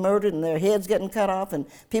people getting murdered and their heads getting cut off and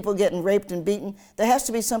people getting raped and beaten. There has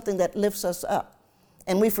to be something that lifts us up.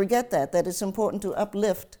 And we forget that it's important to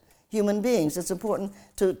uplift human beings. It's important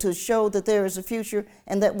to show that there is a future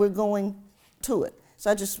and that we're going to it.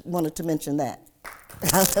 So I just wanted to mention that.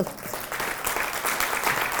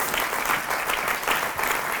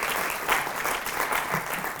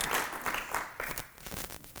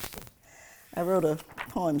 I wrote a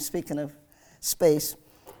poem, speaking of space.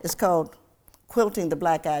 It's called Quilting the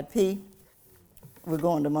Black-Eyed Pea. We're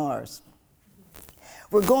going to Mars.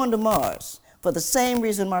 We're going to Mars for the same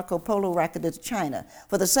reason Marco Polo rocketed to China,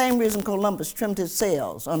 for the same reason Columbus trimmed his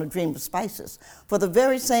sails on a dream of spices, for the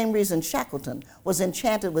very same reason Shackleton was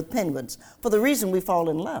enchanted with penguins, for the reason we fall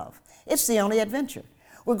in love. It's the only adventure.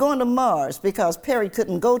 We're going to Mars because Perry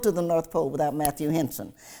couldn't go to the North Pole without Matthew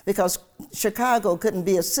Henson, because Chicago couldn't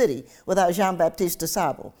be a city without Jean-Baptiste de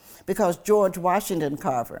Sable, because George Washington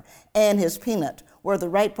Carver and his peanut were the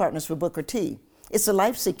right partners for Booker T. It's a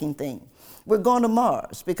life-seeking thing. We're going to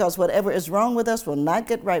Mars because whatever is wrong with us will not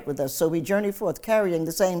get right with us, so we journey forth carrying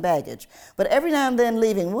the same baggage, but every now and then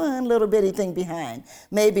leaving one little bitty thing behind.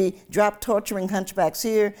 Maybe drop torturing hunchbacks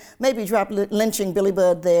here, maybe drop lynching Billy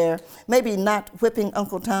Budd there, maybe not whipping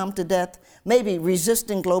Uncle Tom to death, maybe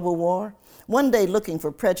resisting global war, one day looking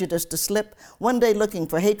for prejudice to slip, one day looking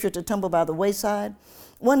for hatred to tumble by the wayside.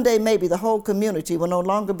 One day, maybe the whole community will no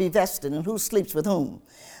longer be vested in who sleeps with whom.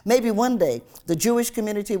 Maybe one day, the Jewish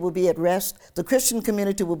community will be at rest, the Christian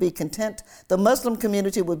community will be content, the Muslim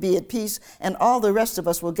community will be at peace, and all the rest of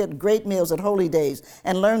us will get great meals at holy days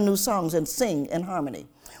and learn new songs and sing in harmony.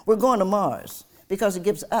 We're going to Mars because it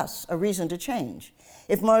gives us a reason to change.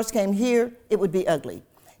 If Mars came here, it would be ugly.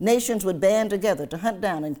 Nations would band together to hunt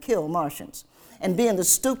down and kill Martians. And being the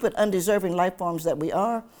stupid, undeserving life forms that we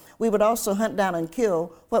are, we would also hunt down and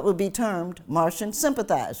kill what would be termed Martian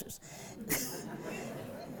sympathizers.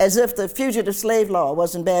 As if the fugitive slave law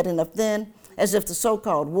wasn't bad enough then, as if the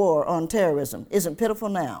so-called war on terrorism isn't pitiful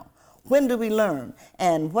now. When do we learn,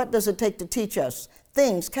 and what does it take to teach us?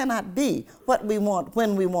 Things cannot be what we want,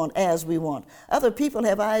 when we want, as we want. Other people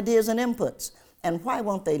have ideas and inputs, and why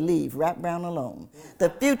won't they leave Rap Brown alone? The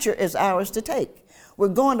future is ours to take. We're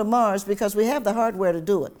going to Mars because we have the hardware to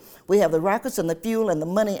do it. We have the rockets and the fuel and the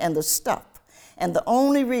money and the stuff. And the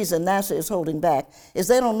only reason NASA is holding back is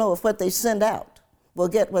they don't know if what they send out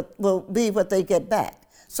will be what they get back.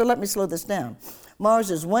 So let me slow this down. Mars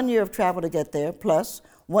is 1 year of travel to get there, plus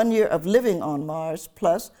 1 year of living on Mars,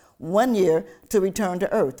 plus 1 year to return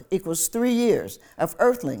to Earth, equals 3 years of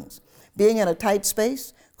Earthlings being in a tight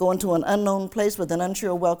space, going to an unknown place with an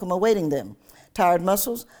unsure welcome awaiting them. Tired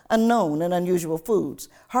muscles, unknown and unusual foods,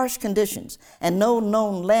 harsh conditions, and no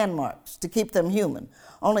known landmarks to keep them human.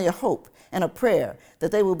 Only a hope and a prayer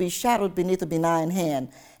that they will be shadowed beneath a benign hand,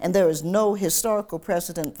 and there is no historical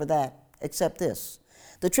precedent for that except this.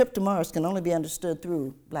 The trip to Mars can only be understood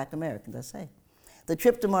through Black Americans, I say. The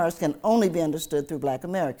trip to Mars can only be understood through Black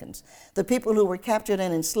Americans. The people who were captured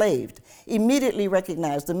and enslaved immediately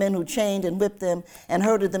recognized the men who chained and whipped them and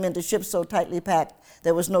herded them into ships so tightly packed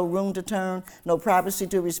there was no room to turn, no privacy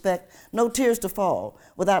to respect, no tears to fall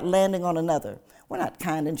without landing on another. We're not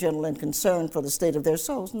kind and gentle and concerned for the state of their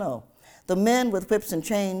souls, no. The men with whips and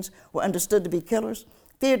chains were understood to be killers,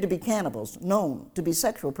 feared to be cannibals, known to be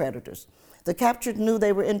sexual predators. The captured knew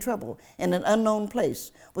they were in trouble in an unknown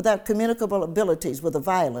place without communicable abilities with a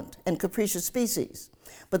violent and capricious species.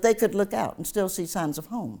 But they could look out and still see signs of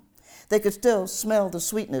home. They could still smell the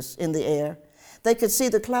sweetness in the air. They could see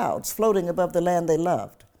the clouds floating above the land they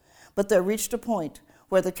loved. But there reached a point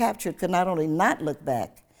where the captured could not only not look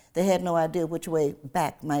back, they had no idea which way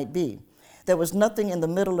back might be. There was nothing in the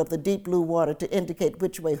middle of the deep blue water to indicate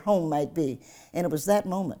which way home might be, and it was that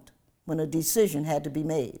moment when a decision had to be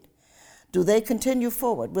made. Do they continue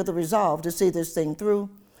forward with a resolve to see this thing through,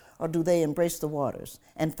 or do they embrace the waters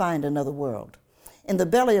and find another world? In the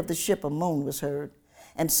belly of the ship, a moan was heard,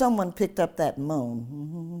 and someone picked up that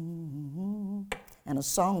moan, and a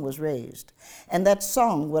song was raised. And that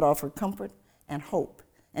song would offer comfort and hope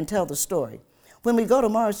and tell the story. When we go to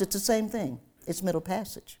Mars, it's the same thing. It's middle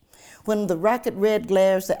passage. When the rocket red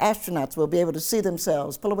glares, the astronauts will be able to see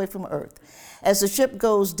themselves pull away from Earth. As the ship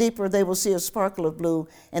goes deeper, they will see a sparkle of blue,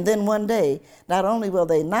 and then one day, not only will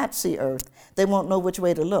they not see Earth, they won't know which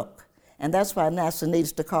way to look. And that's why NASA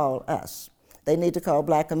needs to call us. They need to call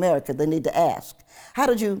Black America. They need to ask, how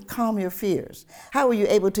did you calm your fears? How were you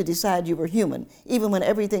able to decide you were human, even when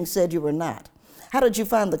everything said you were not? How did you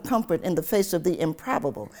find the comfort in the face of the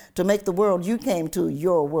improbable to make the world you came to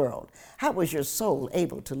your world? How was your soul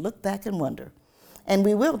able to look back and wonder? And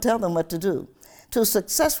we will tell them what to do. To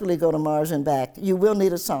successfully go to Mars and back, you will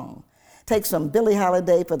need a song. Take some Billie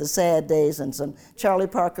Holiday for the sad days and some Charlie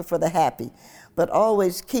Parker for the happy, but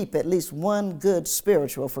always keep at least one good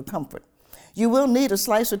spiritual for comfort. You will need a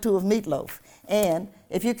slice or two of meatloaf, and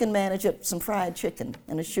if you can manage it, some fried chicken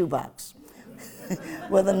in a shoebox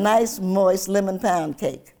with a nice, moist lemon pound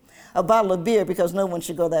cake, a bottle of beer, because no one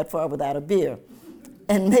should go that far without a beer,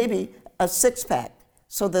 and maybe a six-pack,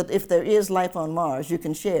 so that if there is life on Mars, you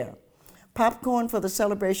can share. Popcorn for the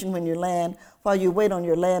celebration when you land, while you wait on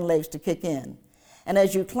your land legs to kick in. And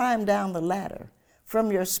as you climb down the ladder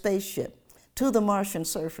from your spaceship to the Martian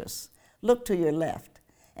surface, look to your left,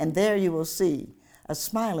 and there you will see a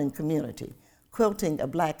smiling community quilting a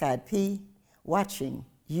black-eyed pea, watching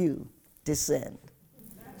you descend.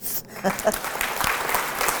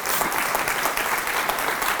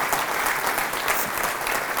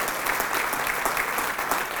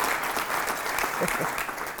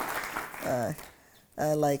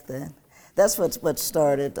 I like that. That's what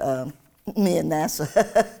started me and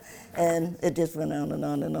NASA, and it just went on and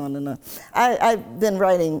on and on and on. I've been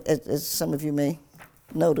writing, as some of you may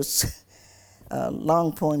notice,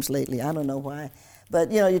 long poems lately. I don't know why,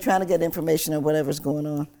 but you're trying to get information on whatever's going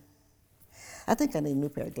on. I think I need a new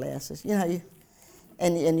pair of glasses. You know how you,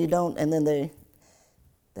 and you don't, and then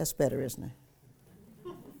that's better, isn't it?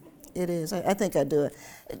 It is. I think I do it.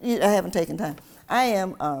 I haven't taken time.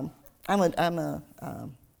 I'm a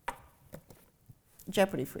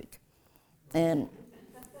Jeopardy freak, and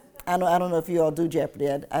I don't know if you all do Jeopardy.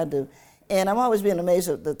 I do, and I'm always being amazed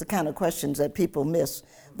at the kind of questions that people miss.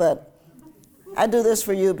 But I do this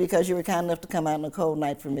for you because you were kind enough to come out on a cold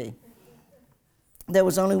night for me. There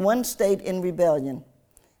was only one state in rebellion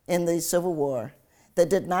in the Civil War that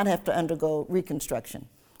did not have to undergo Reconstruction,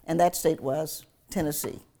 and that state was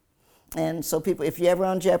Tennessee. And so people, if you're ever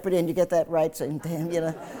on Jeopardy and you get that right, say, damn,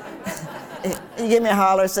 you give me a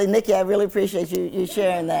holler, say, Nikki, I really appreciate you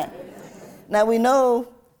sharing that. Now we know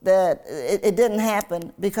that it didn't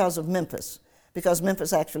happen because of Memphis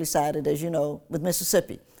actually sided, as you know, with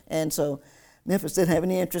Mississippi. And so Memphis didn't have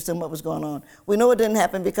any interest in what was going on. We know it didn't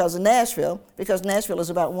happen because of Nashville, because Nashville is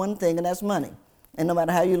about one thing, and that's money. And no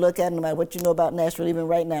matter how you look at it, no matter what you know about Nashville, even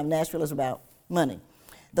right now, Nashville is about money.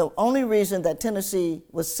 The only reason that Tennessee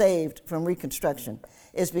was saved from Reconstruction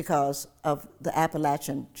is because of the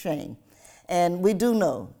Appalachian chain. And we do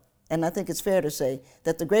know, and I think it's fair to say,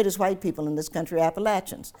 that the greatest white people in this country are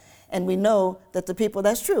Appalachians. And we know that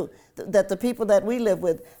that's true, that the people that we live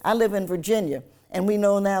with, I live in Virginia, and we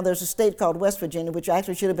know now there's a state called West Virginia, which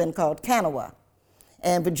actually should have been called Kanawha.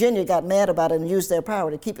 And Virginia got mad about it and used their power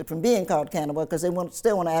to keep it from being called Kanawha because they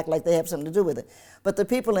still want to act like they have something to do with it. But the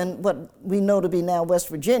people in what we know to be now West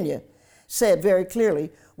Virginia said very clearly,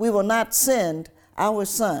 we will not send our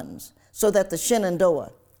sons so that the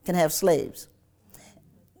Shenandoah can have slaves.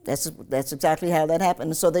 That's exactly how that happened.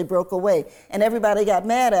 And so they broke away. And everybody got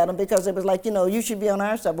mad at them because it was like, you should be on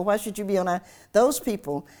our side. But why should you be on our? Those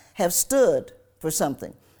people have stood for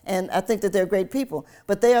something. And I think that they're great people.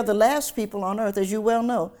 But they are the last people on earth, as you well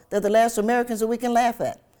know. They're the last Americans that we can laugh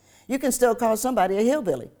at. You can still call somebody a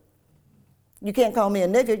hillbilly. You can't call me a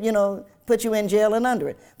nigger, put you in jail and under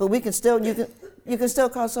it. But we can still, you can still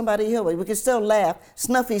call somebody a hillbilly. We can still laugh.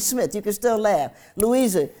 Snuffy Smith, you can still laugh.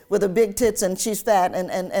 Louisa with her big tits and she's fat and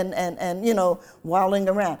waddling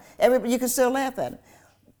around. You can still laugh at it.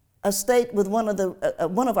 A state with one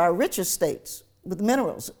of our richest states, with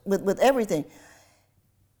minerals, with everything,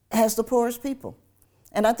 has the poorest people.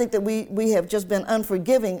 And I think that we have just been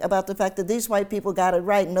unforgiving about the fact that these white people got it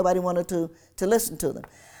right and nobody wanted to listen to them.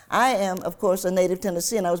 I am, of course, a native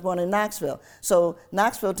Tennessean. I was born in Knoxville. So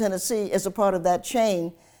Knoxville, Tennessee is a part of that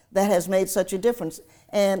chain that has made such a difference.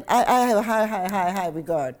 And I have a high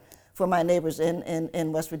regard for my neighbors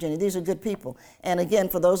in West Virginia. These are good people. And again,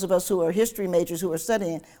 for those of us who are history majors who are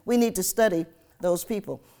studying, we need to study those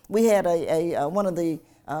people. We had one of the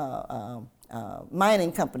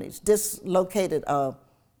mining companies dislocated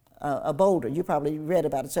a boulder. You probably read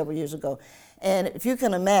about it several years ago. And if you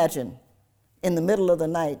can imagine, in the middle of the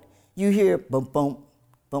night, you hear bump, bump,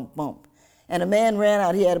 bump, bump. And a man ran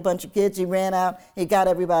out. He had a bunch of kids. He ran out. He got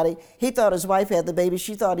everybody. He thought his wife had the baby.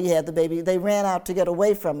 She thought he had the baby. They ran out to get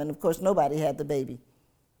away from him. And, of course, nobody had the baby.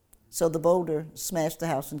 So the boulder smashed the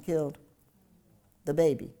house and killed the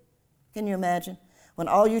baby. Can you imagine? When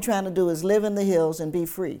all you're trying to do is live in the hills and be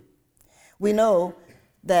free. We know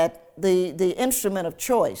that the instrument of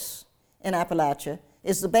choice in Appalachia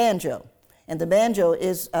is the banjo. And the banjo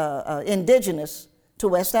is indigenous to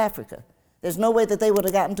West Africa. There's no way that they would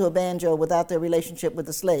have gotten to a banjo without their relationship with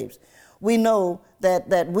the slaves. We know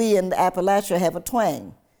that we in Appalachia have a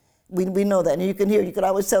twang. We know that, and you could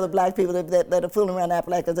always tell the black people that are fooling around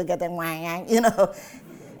Appalachia, they got that wang, you know.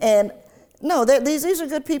 And no, these are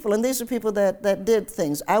good people, and these are people that did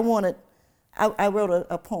things. I wrote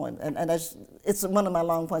a poem, and it's one of my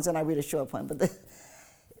long poems, and I read a short poem, but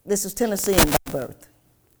this is Tennessean by birth.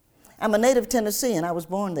 I'm a native Tennessean. I was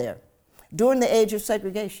born there during the age of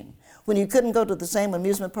segregation, when you couldn't go to the same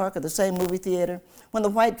amusement park or the same movie theater, when the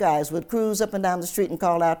white guys would cruise up and down the street and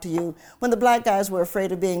call out to you, when the black guys were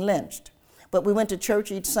afraid of being lynched. But we went to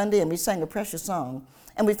church each Sunday and we sang a precious song,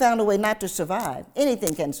 and we found a way not to survive.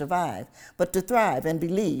 Anything can survive, but to thrive and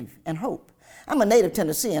believe and hope. I'm a native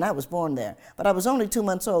Tennessean. I was born there, but I was only 2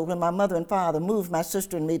 months old when my mother and father moved my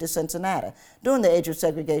sister and me to Cincinnati during the age of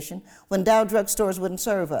segregation, when Dow drug stores wouldn't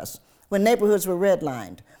serve us, when neighborhoods were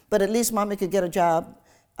redlined. But at least Mommy could get a job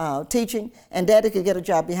teaching, and Daddy could get a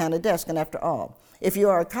job behind a desk. And after all, if you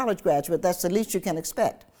are a college graduate, that's the least you can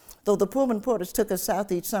expect. Though the Pullman Porters took us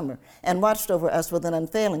south each summer and watched over us with an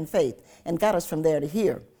unfailing faith and got us from there to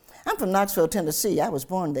here. I'm from Knoxville, Tennessee. I was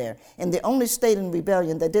born there, in the only state in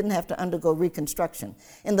rebellion that didn't have to undergo reconstruction,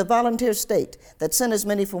 in the volunteer state that sent as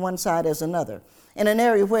many from one side as another, in an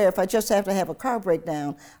area where if I just have to have a car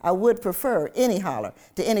breakdown, I would prefer any holler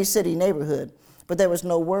to any city neighborhood. But there was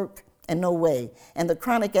no work and no way, and the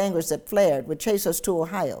chronic anguish that flared would chase us to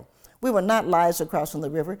Ohio. We were not lives across the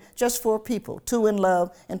river, just 4 people, 2 in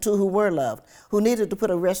love and 2 who were loved, who needed to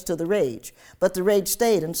put a rest to the rage. But the rage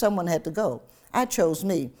stayed and someone had to go. I chose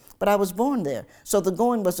me, but I was born there, so the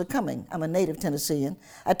going was a coming. I'm a native Tennessean.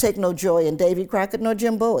 I take no joy in Davy Crockett nor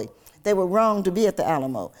Jim Bowie. They were wrong to be at the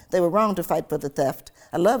Alamo. They were wrong to fight for the theft.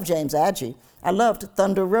 I loved James Agee. I loved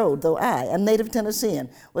Thunder Road, though I, a native Tennessean,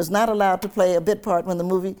 was not allowed to play a bit part when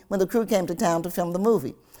the crew came to town to film the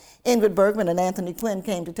movie. Ingrid Bergman and Anthony Quinn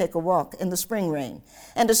came to take a walk in the spring rain.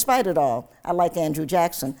 And despite it all, I like Andrew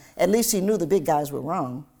Jackson. At least he knew the big guys were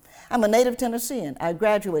wrong. I'm a native Tennessean. I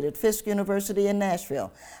graduated Fisk University in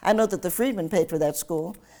Nashville. I know that the freedmen paid for that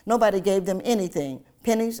school. Nobody gave them anything,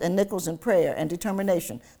 pennies and nickels and prayer and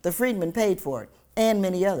determination. The freedmen paid for it, and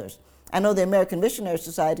many others. I know the American Missionary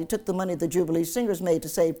Society took the money the Jubilee Singers made to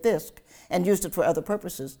save Fisk and used it for other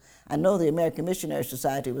purposes. I know the American Missionary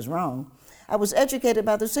Society was wrong. I was educated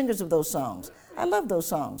by the singers of those songs. I love those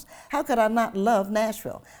songs. How could I not love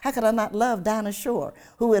Nashville? How could I not love Dinah Shore,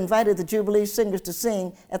 who invited the Jubilee Singers to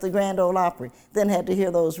sing at the Grand Ole Opry, then had to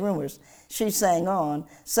hear those rumors? She sang on,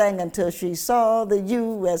 sang until she saw the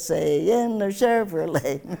USA in her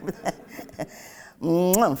Chevrolet.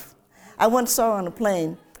 I once saw her on a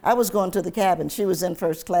plane. I was going to the cabin. She was in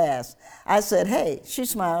first class. I said, hey. She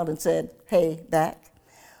smiled and said, hey, back.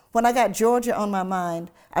 When I got Georgia on my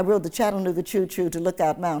mind, I rode the Chattanooga choo-choo to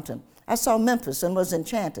Lookout Mountain. I saw Memphis and was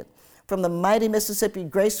enchanted. From the mighty Mississippi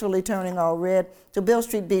gracefully turning all red to Beale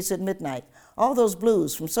Street beats at midnight, all those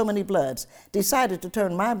blues from so many bloods decided to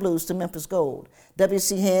turn my blues to Memphis gold.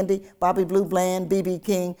 W.C. Handy, Bobby Blue Bland, B.B.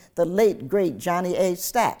 King, the late, great Johnny A.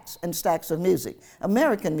 Stacks and stacks of music,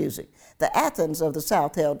 American music. The Athens of the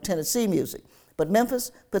South held Tennessee music, but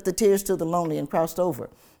Memphis put the tears to the lonely and crossed over.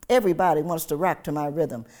 Everybody wants to rock to my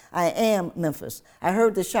rhythm. I am Memphis. I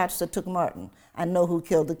heard the shots that took Martin. I know who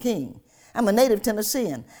killed the king. I'm a native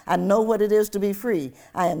Tennessean. I know what it is to be free.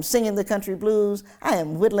 I am singing the country blues. I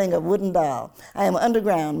am whittling a wooden doll. I am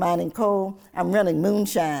underground mining coal. I'm running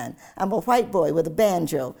moonshine. I'm a white boy with a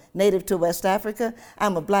banjo, native to West Africa.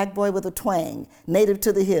 I'm a black boy with a twang, native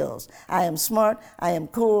to the hills. I am smart. I am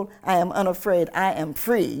cool. I am unafraid. I am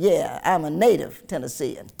free. Yeah, I'm a native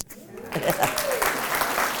Tennessean. Yeah.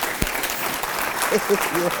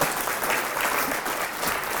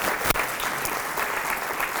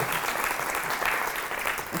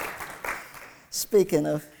 Speaking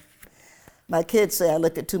of, my kids say I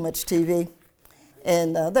look at too much TV,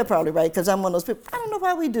 and they're probably right, because I'm one of those people. I don't know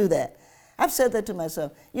why we do that. I've said that to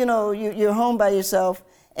myself. You know, you're home by yourself,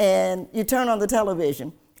 and you turn on the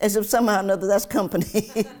television, as if somehow or another that's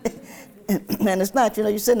company. And it's not, you know,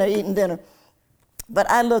 you're sitting there eating dinner. But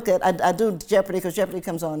I look at, I do Jeopardy, because Jeopardy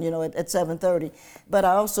comes on, you know, at 7:30, but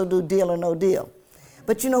I also do Deal or No Deal.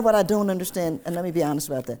 But you know what I don't understand, and let me be honest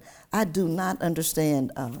about that. I do not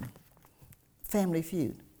understand Family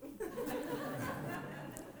Feud.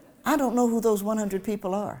 I don't know who those 100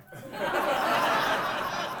 people are.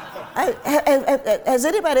 Has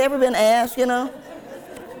anybody ever been asked, you know,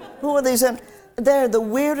 who are these? They're the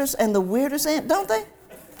weirdest and the weirdest, don't they?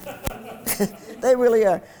 They really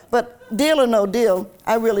are. But Deal or No Deal,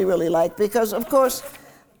 I really, really like, because, of course,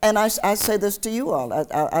 and I say this to you all,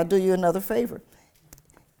 I'll do you another favor.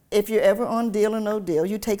 If you're ever on Deal or No Deal,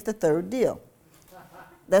 you take the third deal.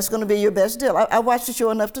 That's going to be your best deal. I watched the show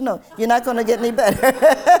enough to know you're not going to get any better.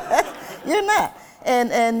 You're not.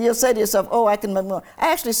 And you'll say to yourself, oh, I can make more.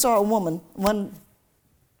 I actually saw a woman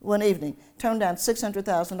one evening turn down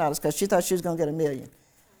 $600,000 because she thought she was going to get $1 million.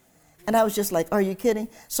 And I was just like, are you kidding?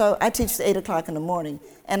 So I teach at 8 o'clock in the morning,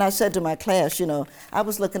 and I said to my class, I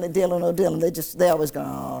was looking at Deal or No Deal, and they always go,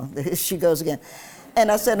 oh, here she goes again.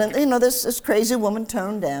 And I said, and, this crazy woman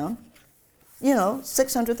turned down,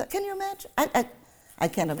 $600,000. Can you imagine? I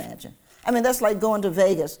can't imagine. I mean, that's like going to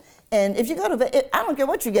Vegas. And if you go to Vegas, I don't care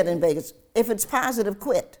what you get in Vegas. If it's positive,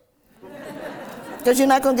 quit. Because you're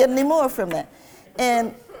not going to get any more from that.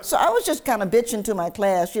 And so I was just kind of bitching to my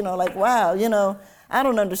class, like, wow, I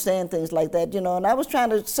don't understand things like that, and I was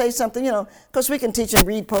trying to say something, because we can teach them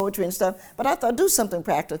read poetry and stuff, but I thought do something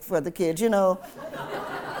practical for the kids, so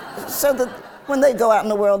that when they go out in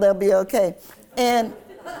the world, they'll be okay. And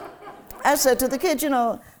I said to the kids,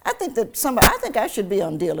 I think I should be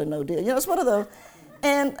on Deal or No Deal. It's one of those.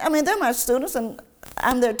 And I mean, they're my students, and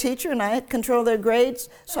I'm their teacher, and I control their grades,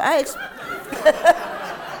 so I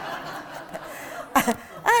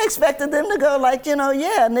expected them to go like,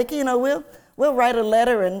 yeah, Nikki, we'll write a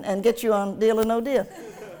letter and get you on Deal or No Deal.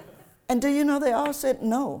 And do you know they all said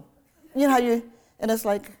no? And it's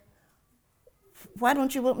like, why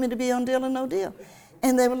don't you want me to be on Deal or No Deal?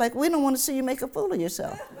 And they were like, we don't want to see you make a fool of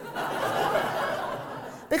yourself.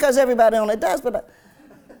 Because everybody only does, but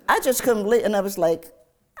I just couldn't believe, and I was like,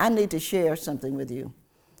 I need to share something with you.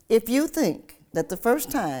 If you think that the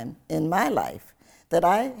first time in my life that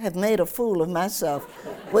I have made a fool of myself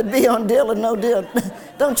would be on Deal or No Deal,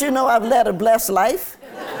 don't you know I've led a blessed life?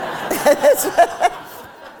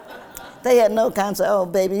 They had no concept, oh,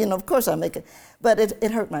 baby, of course I'll make it. But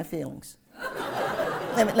it hurt my feelings.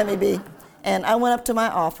 Let me be. And I went up to my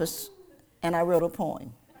office, and I wrote a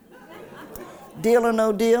poem. Deal or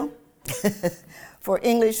No Deal for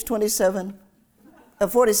English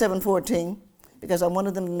 4714, because I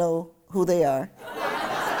wanted them to know who they are.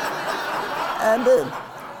 I do.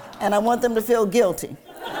 And I want them to feel guilty.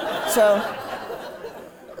 So,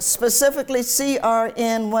 specifically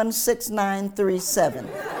CRN 16937.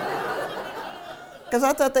 Because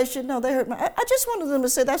I thought they should know. They hurt my. I just wanted them to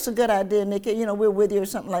say, that's a good idea, Nikki. We're with you or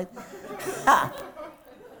something like that.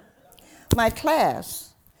 My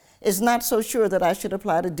class is not so sure that I should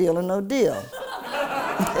apply to Deal or No Deal.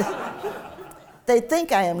 They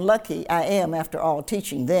think I am lucky. I am, after all,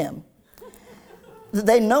 teaching them.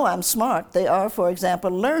 They know I'm smart. They are, for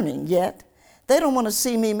example, learning, yet they don't want to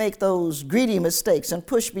see me make those greedy mistakes and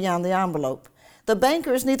push beyond the envelope. The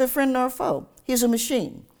banker is neither friend nor foe. He's a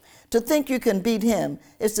machine. To think you can beat him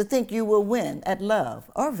is to think you will win at love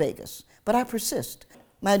or Vegas. But I persist.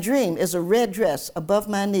 My dream is a red dress above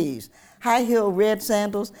my knees, high-heel red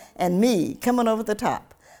sandals, and me coming over the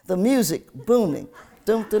top. The music booming.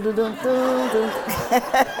 Dum, dum, dum, dum, dum, dum.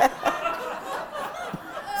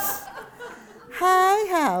 Hi,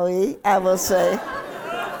 Howie, I will say.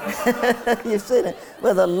 You see it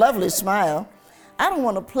with a lovely smile. I don't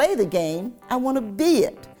want to play the game. I want to be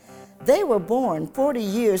it. They were born 40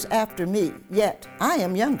 years after me, yet I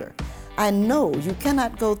am younger. I know you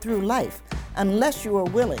cannot go through life unless you are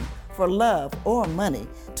willing for love or money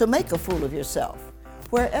to make a fool of yourself.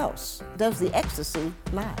 Where else does the ecstasy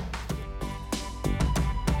lie?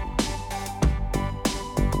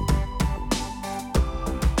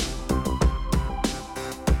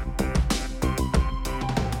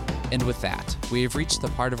 And with that, we have reached the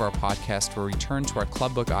part of our podcast where we turn to our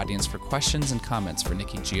Club Book audience for questions and comments for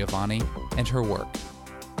Nikki Giovanni and her work.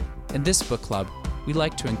 In this book club, we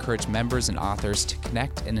like to encourage members and authors to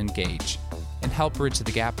connect and engage, and help bridge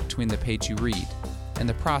the gap between the page you read and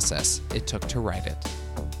the process it took to write it.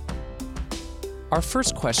 Our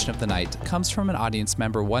first question of the night comes from an audience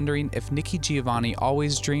member wondering if Nikki Giovanni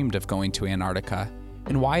always dreamed of going to Antarctica,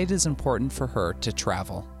 and why it is important for her to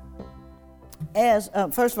travel.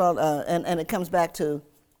 First of all, and it comes back to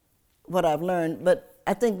what I've learned, but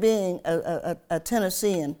I think being a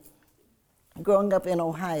Tennessean, growing up in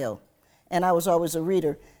Ohio, and I was always a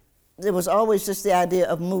reader, there was always just the idea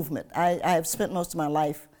of movement. I have spent most of my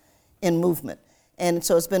life in movement, and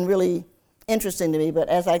so it's been really interesting to me, but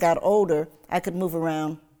as I got older, I could move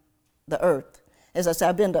around the earth. As I said,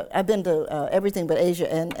 I've been to everything but Asia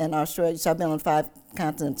and Australia, so I've been on 5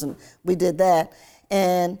 continents, and we did that.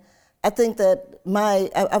 And I think that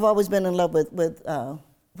I've always been in love with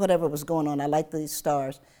whatever was going on. I like these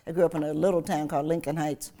stars. I grew up in a little town called Lincoln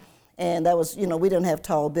Heights, and that was, we didn't have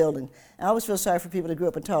tall buildings. I always feel sorry for people that grew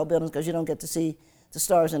up in tall buildings because you don't get to see the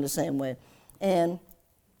stars in the same way. And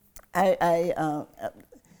the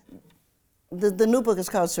new book is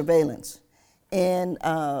called Surveillance, and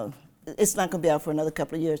it's not going to be out for another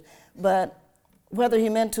couple of years. But whether he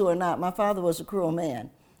meant to or not, my father was a cruel man.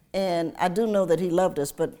 And I do know that he loved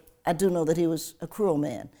us, but I do know that he was a cruel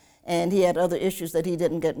man. And he had other issues that he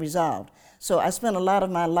didn't get resolved. So I spent a lot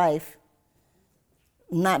of my life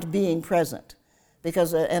not being present.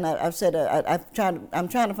 Because, I've said, I'm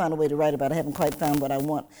trying to find a way to write about it. I haven't quite found what I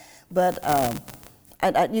want. But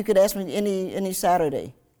you could ask me any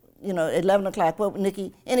Saturday, 11 o'clock,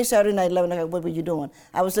 Nikki, any Saturday night, 11 o'clock, what were you doing?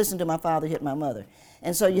 I was listening to my father hit my mother.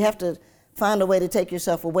 And so you have to find a way to take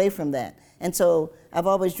yourself away from that. And so I've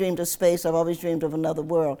always dreamed of space. I've always dreamed of another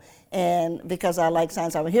world. And because I like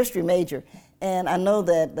science, I'm a history major. And I know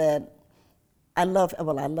that I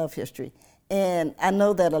love history. And I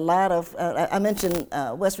know that a lot of, I mentioned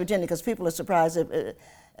West Virginia because people are surprised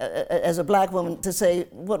as a black woman to say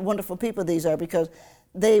what wonderful people these are, because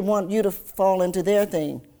they want you to fall into their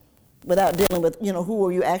thing without dealing with, who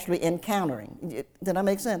are you actually encountering. Did that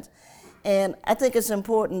make sense? And I think it's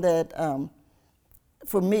important that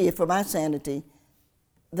for me, for my sanity,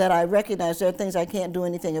 that I recognize there are things I can't do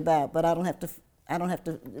anything about, but I don't have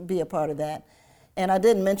to be a part of that. And I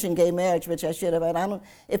didn't mention gay marriage, which I should have.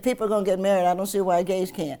 If people are going to get married, I don't see why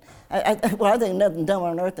gays can't. I think nothing dumber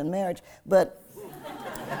on earth than marriage, but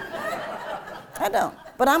I don't.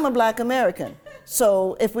 But I'm a black American.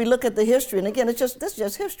 So if we look at the history, and again, this is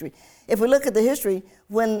just history. If we look at the history,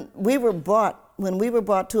 when we were brought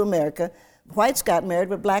to America, whites got married,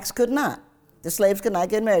 but blacks could not. The slaves could not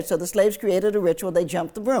get married. So the slaves created a ritual, they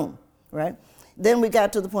jumped the broom, right? Then we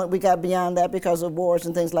got to the point, we got beyond that because of wars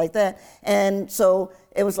and things like that. And so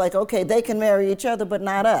it was like, okay, they can marry each other, but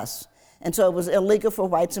not us. And so it was illegal for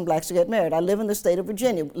whites and blacks to get married. I live in the state of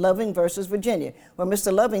Virginia, Loving versus Virginia, where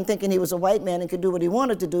Mr. Loving, thinking he was a white man and could do what he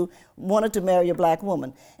wanted to do, wanted to marry a black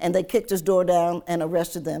woman. And they kicked his door down and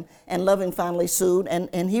arrested them. And Loving finally sued,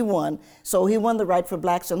 and he won. So he won the right for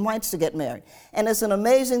blacks and whites to get married. And it's an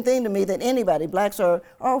amazing thing to me that anybody, blacks or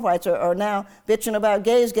whites, are now bitching about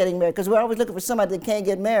gays getting married, because we're always looking for somebody that can't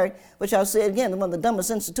get married, which I'll say again, one of the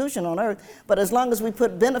dumbest institutions on earth. But as long as we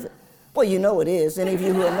put benefit, well, you know it is, any of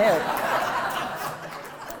you who are married.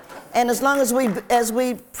 And as long as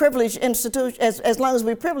we privilege institution, as long as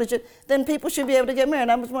we privilege it, then people should be able to get married.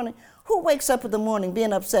 I was wondering, who wakes up in the morning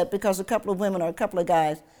being upset because a couple of women or a couple of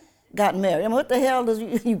guys got married? I mean, what the hell does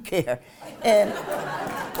you care? And,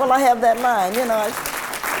 well, I have that line,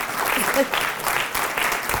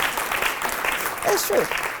 That's true.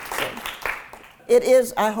 It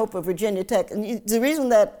is, I hope, a Virginia Tech. And the reason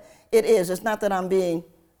that it is, it's not that I'm being,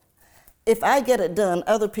 if I get it done,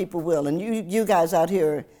 other people will. And you guys out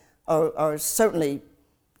here are certainly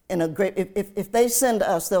in a great, if they send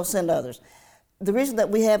us, they'll send others. The reason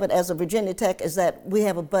that we have it as a Virginia Tech is that we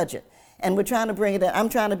have a budget, and we're trying to bring it in. I'm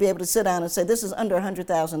trying to be able to sit down and say, this is under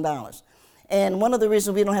 $100,000. And one of the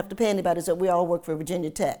reasons we don't have to pay anybody is that we all work for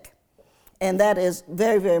Virginia Tech. And that is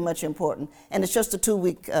very, very much important. And it's just a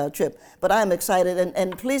 2-week trip. But I'm excited,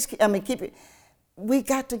 and please, keep it. We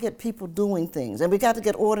got to get people doing things, and we got to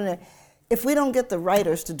get ordinary. If we don't get the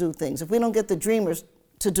writers to do things, if we don't get the dreamers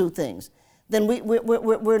to do things, then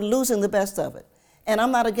we're losing the best of it. And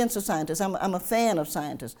I'm not against the scientists. I'm a fan of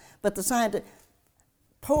scientists. But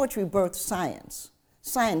poetry birthed science.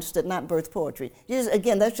 Science did not birth poetry. You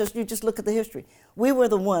just look at the history. We were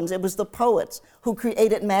the ones, it was the poets who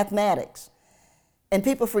created mathematics. And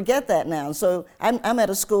people forget that now. So I'm at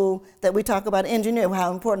a school that we talk about engineering,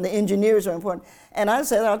 how important the engineers are important. And I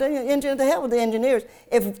said, the hell with the engineers.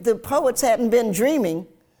 If the poets hadn't been dreaming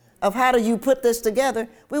of how do you put this together,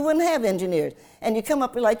 we wouldn't have engineers. And you come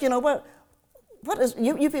up with like, what is,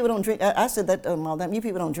 you people don't drink, I said that all the time, you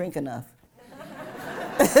people don't drink enough.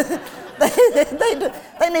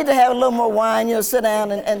 they need to have a little more wine, sit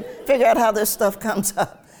down and figure out how this stuff comes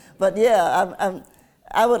up. But yeah,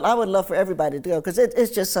 I would love for everybody to go, because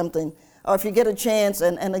it's just something, or if you get a chance,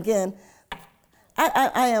 and again,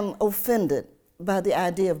 I am offended by the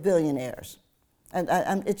idea of billionaires.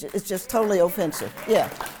 It's just totally offensive, yeah.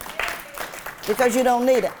 Because you don't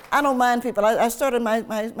need it. I don't mind people. I started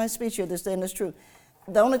my speech here this day, and it's true.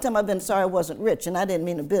 The only time I've been sorry I wasn't rich, and I didn't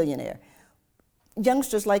mean a billionaire.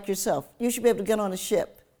 Youngsters like yourself, you should be able to get on a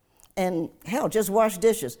ship and, hell, just wash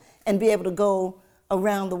dishes and be able to go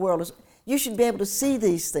around the world. You should be able to see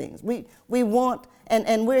these things. We want,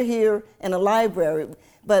 and we're here in a library,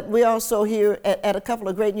 but we're also here at a couple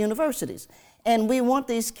of great universities. And we want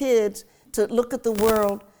these kids to look at the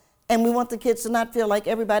world, and we want the kids to not feel like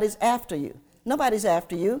everybody's after you. Nobody's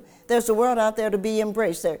after you. There's a world out there to be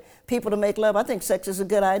embraced. There are people to make love. I think sex is a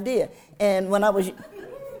good idea. And when I was...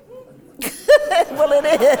 Well, it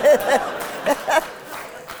is.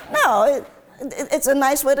 No, it's a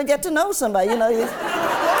nice way to get to know somebody, When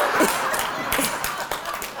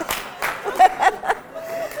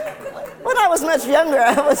I was much younger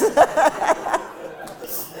I was.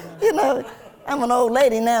 You know, I'm an old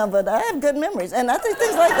lady now, but I have good memories. And I think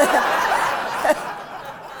things like that.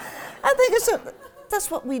 I think that's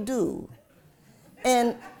what we do.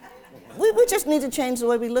 And we just need to change the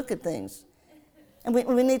way we look at things. And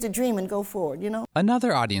we need to dream and go forward, you know?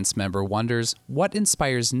 Another audience member wonders what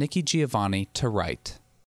inspires Nikki Giovanni to write.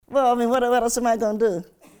 Well, I mean, what else am I going to do?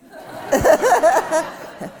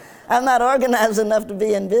 I'm not organized enough to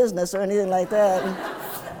be in business or anything like that.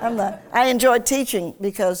 I'm not. I enjoy teaching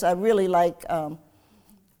because I really like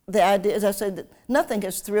the idea. As I said, nothing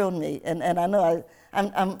has thrilled me, and I know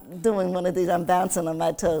I'm doing one of these. I'm bouncing on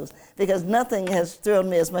my toes because nothing has thrilled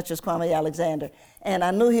me as much as Kwame Alexander. And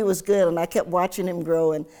I knew he was good, and I kept watching him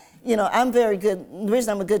grow. And you know, I'm very good. The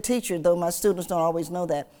reason I'm a good teacher, though my students don't always know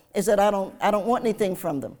that, is that I don't want anything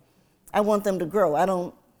from them. I want them to grow. I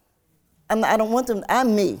don't want them.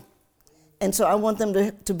 I'm me, and so I want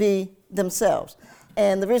them to be themselves.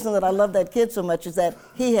 And the reason that I love that kid so much is that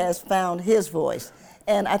he has found his voice.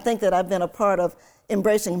 And I think that I've been a part of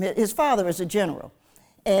embracing him. His father is a general.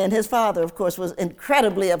 And his father, of course, was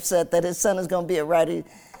incredibly upset that his son is going to be a writer.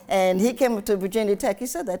 And he came up to Virginia Tech. He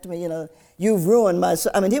said that to me, you know, you've ruined my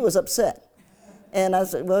son. I mean, he was upset. And I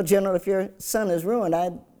said, well, General, if your son is ruined,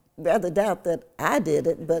 I'd rather doubt that I did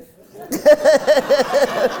it, but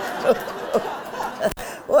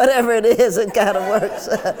whatever it is, it kind of works.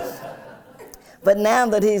 But now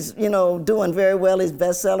that he's, you know, doing very well, he's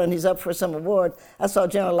bestseller and he's up for some award. I saw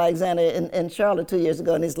General Alexander in Charlotte 2 years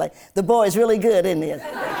ago, and he's like, the boy's really good, isn't he?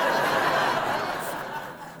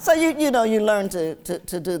 So you know, you learn to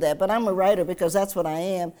do that. But I'm a writer because that's what I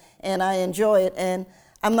am, and I enjoy it. And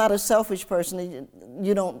I'm not a selfish person.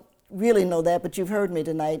 You don't really know that, but you've heard me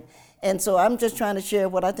tonight. And so I'm just trying to share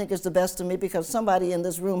what I think is the best of me because somebody in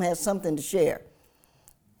this room has something to share.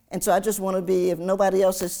 And so I just want to be, if nobody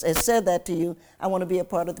else has said that to you, I want to be a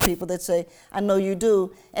part of the people that say, I know you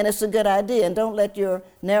do, and it's a good idea. And don't let your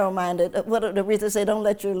narrow-minded, what did Aretha say, don't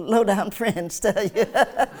let your low-down friends tell you.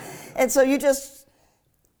 And so you just,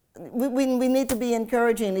 we need to be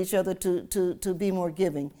encouraging each other to be more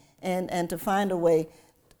giving and to find a way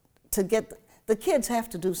to get, the kids have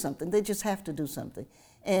to do something. They just have to do something.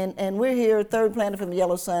 And we're here, Third Planet from the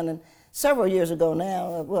Yellow Sun, and several years ago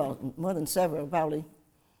now, well, more than several, probably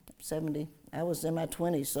 70, I was in my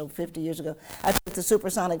 20s, so 50 years ago, I took the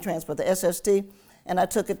supersonic transport, the SST, and I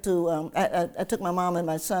took it to, I took my mom and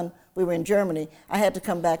my son, we were in Germany. I had to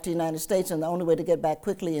come back to the United States, and the only way to get back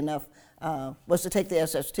quickly enough was to take the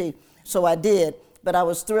SST. So I did, but I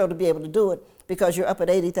was thrilled to be able to do it because you're up at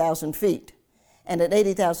 80,000 feet. And at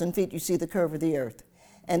 80,000 feet, you see the curve of the earth.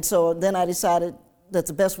 And so then I decided that's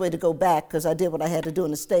the best way to go back because I did what I had to do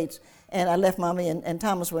in the States. And I left Mommy and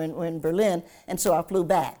Thomas were in Berlin, and so I flew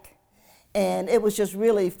back. And it was just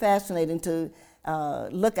really fascinating to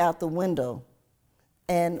look out the window.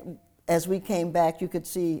 And as we came back, you could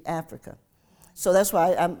see Africa. So that's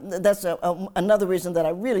why that's another reason that I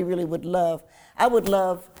really, really would love. I would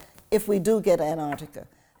love, if we do get Antarctica,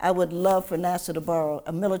 I would love for NASA to borrow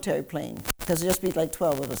a military plane, because there'll just be like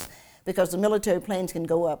 12 of us, because the military planes can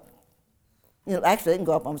go up, you know, actually they can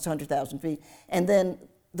go up almost 100,000 feet, and then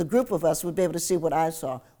the group of us would be able to see what I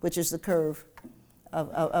saw, which is the curve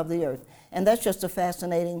of the earth. And that's just a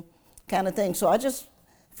fascinating kind of thing. So I just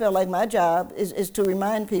felt like my job is to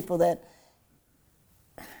remind people that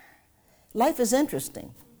life is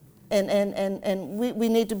interesting, and we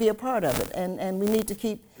need to be a part of it, and we need to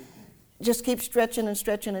keep stretching and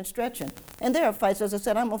stretching and stretching. And there are fights, as I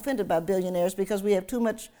said, I'm offended by billionaires because we have too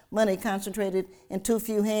much money concentrated in too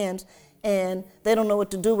few hands, and they don't know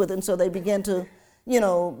what to do with it, and so they begin to, you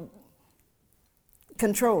know,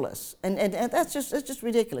 control us. And that's just, it's just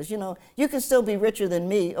ridiculous. You know, you can still be richer than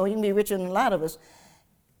me, or you can be richer than a lot of us,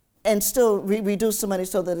 and still reduce the money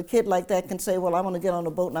so that a kid like that can say, well, I want to get on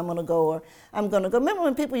a boat and I'm going to go, or I'm going to go. Remember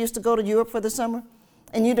when people used to go to Europe for the summer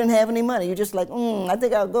and you didn't have any money? You're just like, I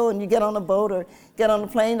think I'll go, and you get on a boat or get on a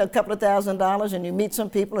plane, a couple of $1,000s, and you meet some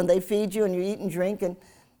people and they feed you and you eat and drink and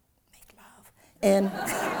make love. And,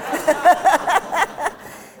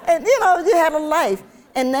 and you know, you had a life.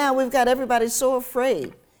 And now we've got everybody so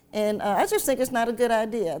afraid. And I just think it's not a good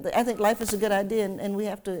idea. I think life is a good idea, and we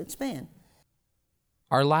have to expand.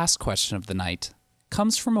 Our last question of the night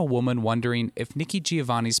comes from a woman wondering if Nikki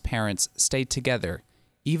Giovanni's parents stayed together,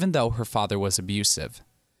 even though her father was abusive.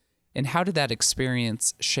 And how did that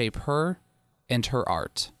experience shape her and her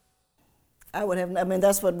art? I mean,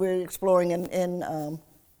 that's what we're exploring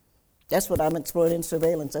that's what I'm exploring in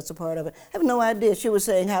surveillance. That's a part of it. I have no idea. She was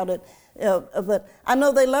saying how that, but I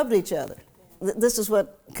know they loved each other. This is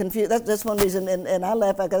what confused, that's one reason, and I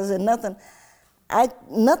laugh because I said nothing.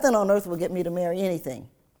 Nothing on earth will get me to marry anything.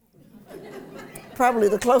 Probably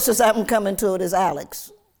the closest I'm coming to it is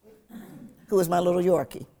Alex, who is my little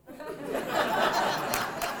Yorkie.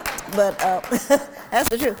 But that's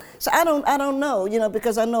the truth. So I don't know,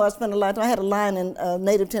 because I know I spent a lot of time. I had a line in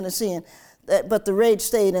native Tennessean, but the rage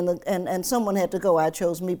stayed, and someone had to go. I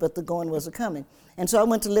chose me, but the going wasn't coming. And so I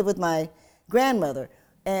went to live with my grandmother.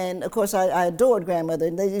 And of course, I adored grandmother.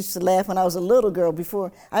 And they used to laugh when I was a little girl.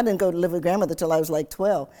 Before I didn't go to live with grandmother till I was like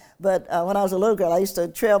 12. But when I was a little girl, I used to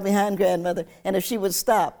trail behind grandmother, and if she would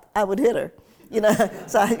stop, I would hit her.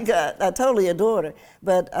 So I totally adored her.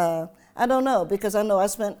 But I don't know, because I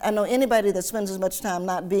know anybody that spends as much time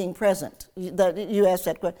not being present. You asked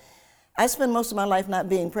that question. I spend most of my life not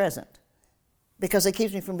being present because it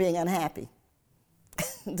keeps me from being unhappy.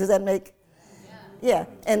 Does that make? Yeah,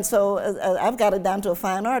 and so I've got it down to a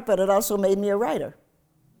fine art, but it also made me a writer,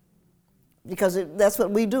 because that's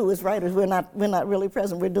what we do as writers. We're not really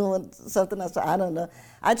present. We're doing something else. I don't know.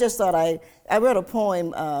 I just thought I wrote a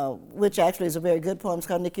poem, which actually is a very good poem. It's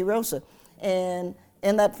called Nikki Rosa, and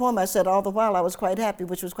in that poem I said all the while I was quite happy,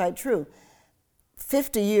 which was quite true.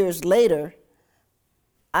 50 years later,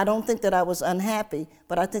 I don't think that I was unhappy,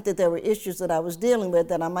 but I think that there were issues that I was dealing with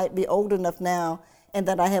that I might be old enough now and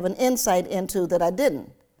that I have an insight into that I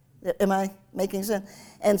didn't. Am I making sense?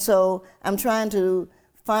 And so I'm trying to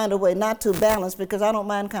find a way not to balance, because I don't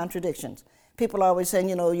mind contradictions. People are always saying,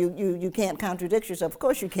 you can't contradict yourself. Of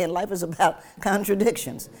course you can. Life is about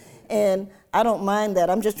contradictions. And I don't mind that.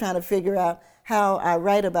 I'm just trying to figure out how I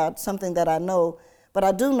write about something that I know. But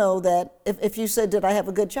I do know that if you said, did I have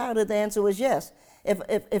a good childhood, the answer was yes. If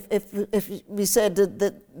we said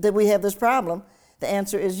that we have this problem, the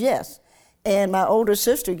answer is yes. And my older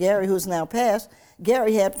sister, Gary, who's now passed,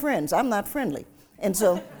 Gary had friends. I'm not friendly. And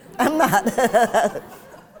so I'm not.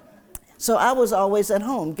 So I was always at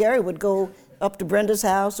home. Gary would go up to Brenda's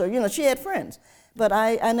house, or, she had friends. But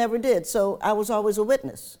I never did. So I was always a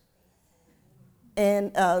witness.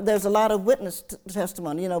 And there's a lot of witness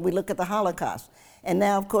testimony. We look at the Holocaust. And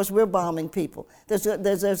now, of course, we're bombing people. There's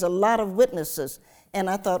a lot of witnesses. And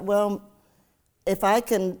I thought, well, if I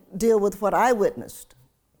can deal with what I witnessed,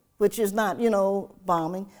 which is not,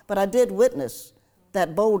 bombing, but I did witness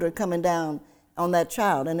that boulder coming down on that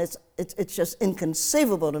child, and it's just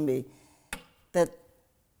inconceivable to me that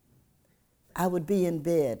I would be in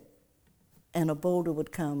bed and a boulder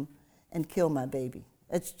would come and kill my baby.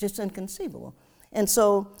 It's just inconceivable. And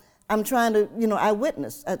so I'm trying to, I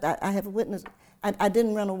witnessed. I have a witness. I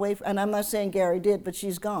didn't run away, and I'm not saying Gary did, but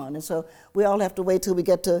she's gone. And so we all have to wait till we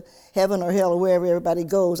get to heaven or hell or wherever everybody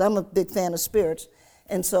goes. I'm a big fan of spirits.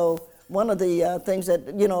 And so one of the things that,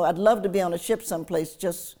 I'd love to be on a ship someplace,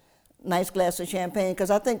 just nice glass of champagne, because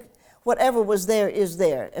I think whatever was there is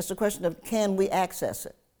there. It's a question of, can we access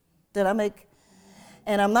it? Did I make?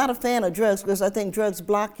 And I'm not a fan of drugs, because I think drugs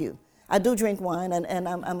block you. I do drink wine, and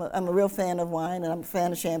I'm a real fan of wine, and I'm a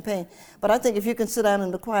fan of champagne. But I think if you can sit down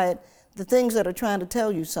in the quiet, the things that are trying to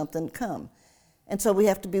tell you something come. And so we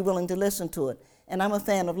have to be willing to listen to it. And I'm a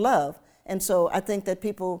fan of love. And so I think that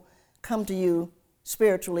people come to you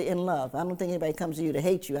spiritually in love. I don't think anybody comes to you to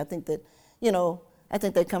hate you. I think that, I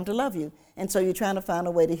think they come to love you. And so you're trying to find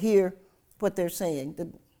a way to hear what they're saying.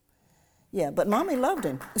 Yeah, but Mommy loved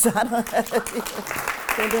him. So I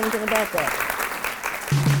don't do anything about that.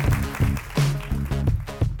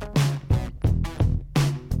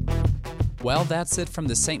 Well, that's it from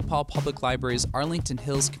the St. Paul Public Library's Arlington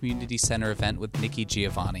Hills Community Center event with Nikki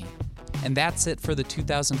Giovanni. And that's it for the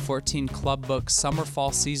 2014 Club Book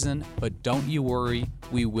Summer-Fall season, but don't you worry,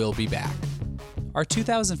 we will be back. Our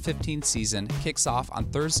 2015 season kicks off on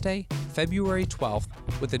Thursday, February 12th,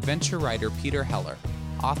 with adventure writer Peter Heller,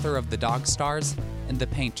 author of The Dog Stars and The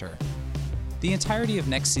Painter. The entirety of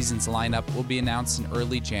next season's lineup will be announced in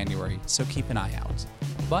early January, so keep an eye out.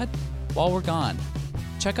 But while we're gone,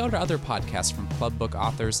 check out our other podcasts from Club Book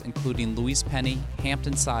authors, including Louise Penny,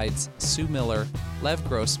 Hampton Sides, Sue Miller, Lev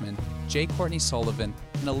Grossman, J. Courtney Sullivan,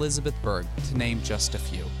 and Elizabeth Berg, to name just a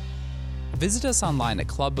few. Visit us online at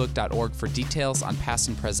clubbook.org for details on past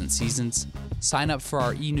and present seasons, sign up for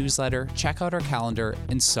our e-newsletter, check out our calendar,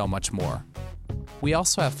 and so much more. We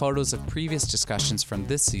also have photos of previous discussions from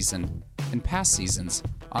this season and past seasons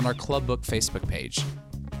on our Club Book Facebook page.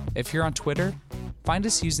 If you're on Twitter, find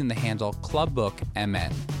us using the handle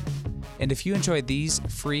ClubBookMN. And if you enjoy these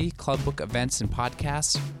free Club Book events and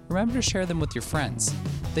podcasts, remember to share them with your friends.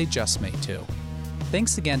 They just may too.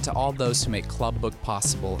 Thanks again to all those who make Club Book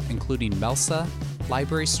possible, including MELSA,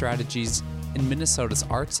 Library Strategies, and Minnesota's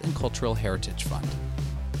Arts and Cultural Heritage Fund.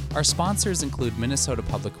 Our sponsors include Minnesota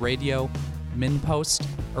Public Radio, MinPost,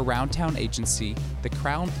 Around Town Agency, the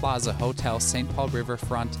Crown Plaza Hotel, St. Paul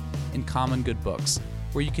Riverfront, and Common Good Books,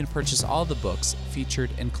 where you can purchase all the books featured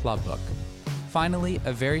in Club Book. Finally,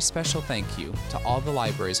 a very special thank you to all the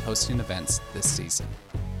libraries hosting events this season.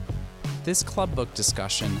 This Club Book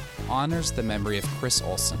discussion honors the memory of Chris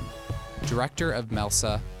Olson, Director of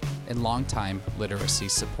MELSA and longtime literacy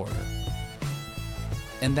supporter.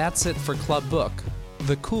 And that's it for Club Book,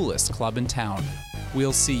 the coolest club in town.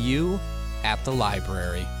 We'll see you at the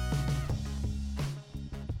library.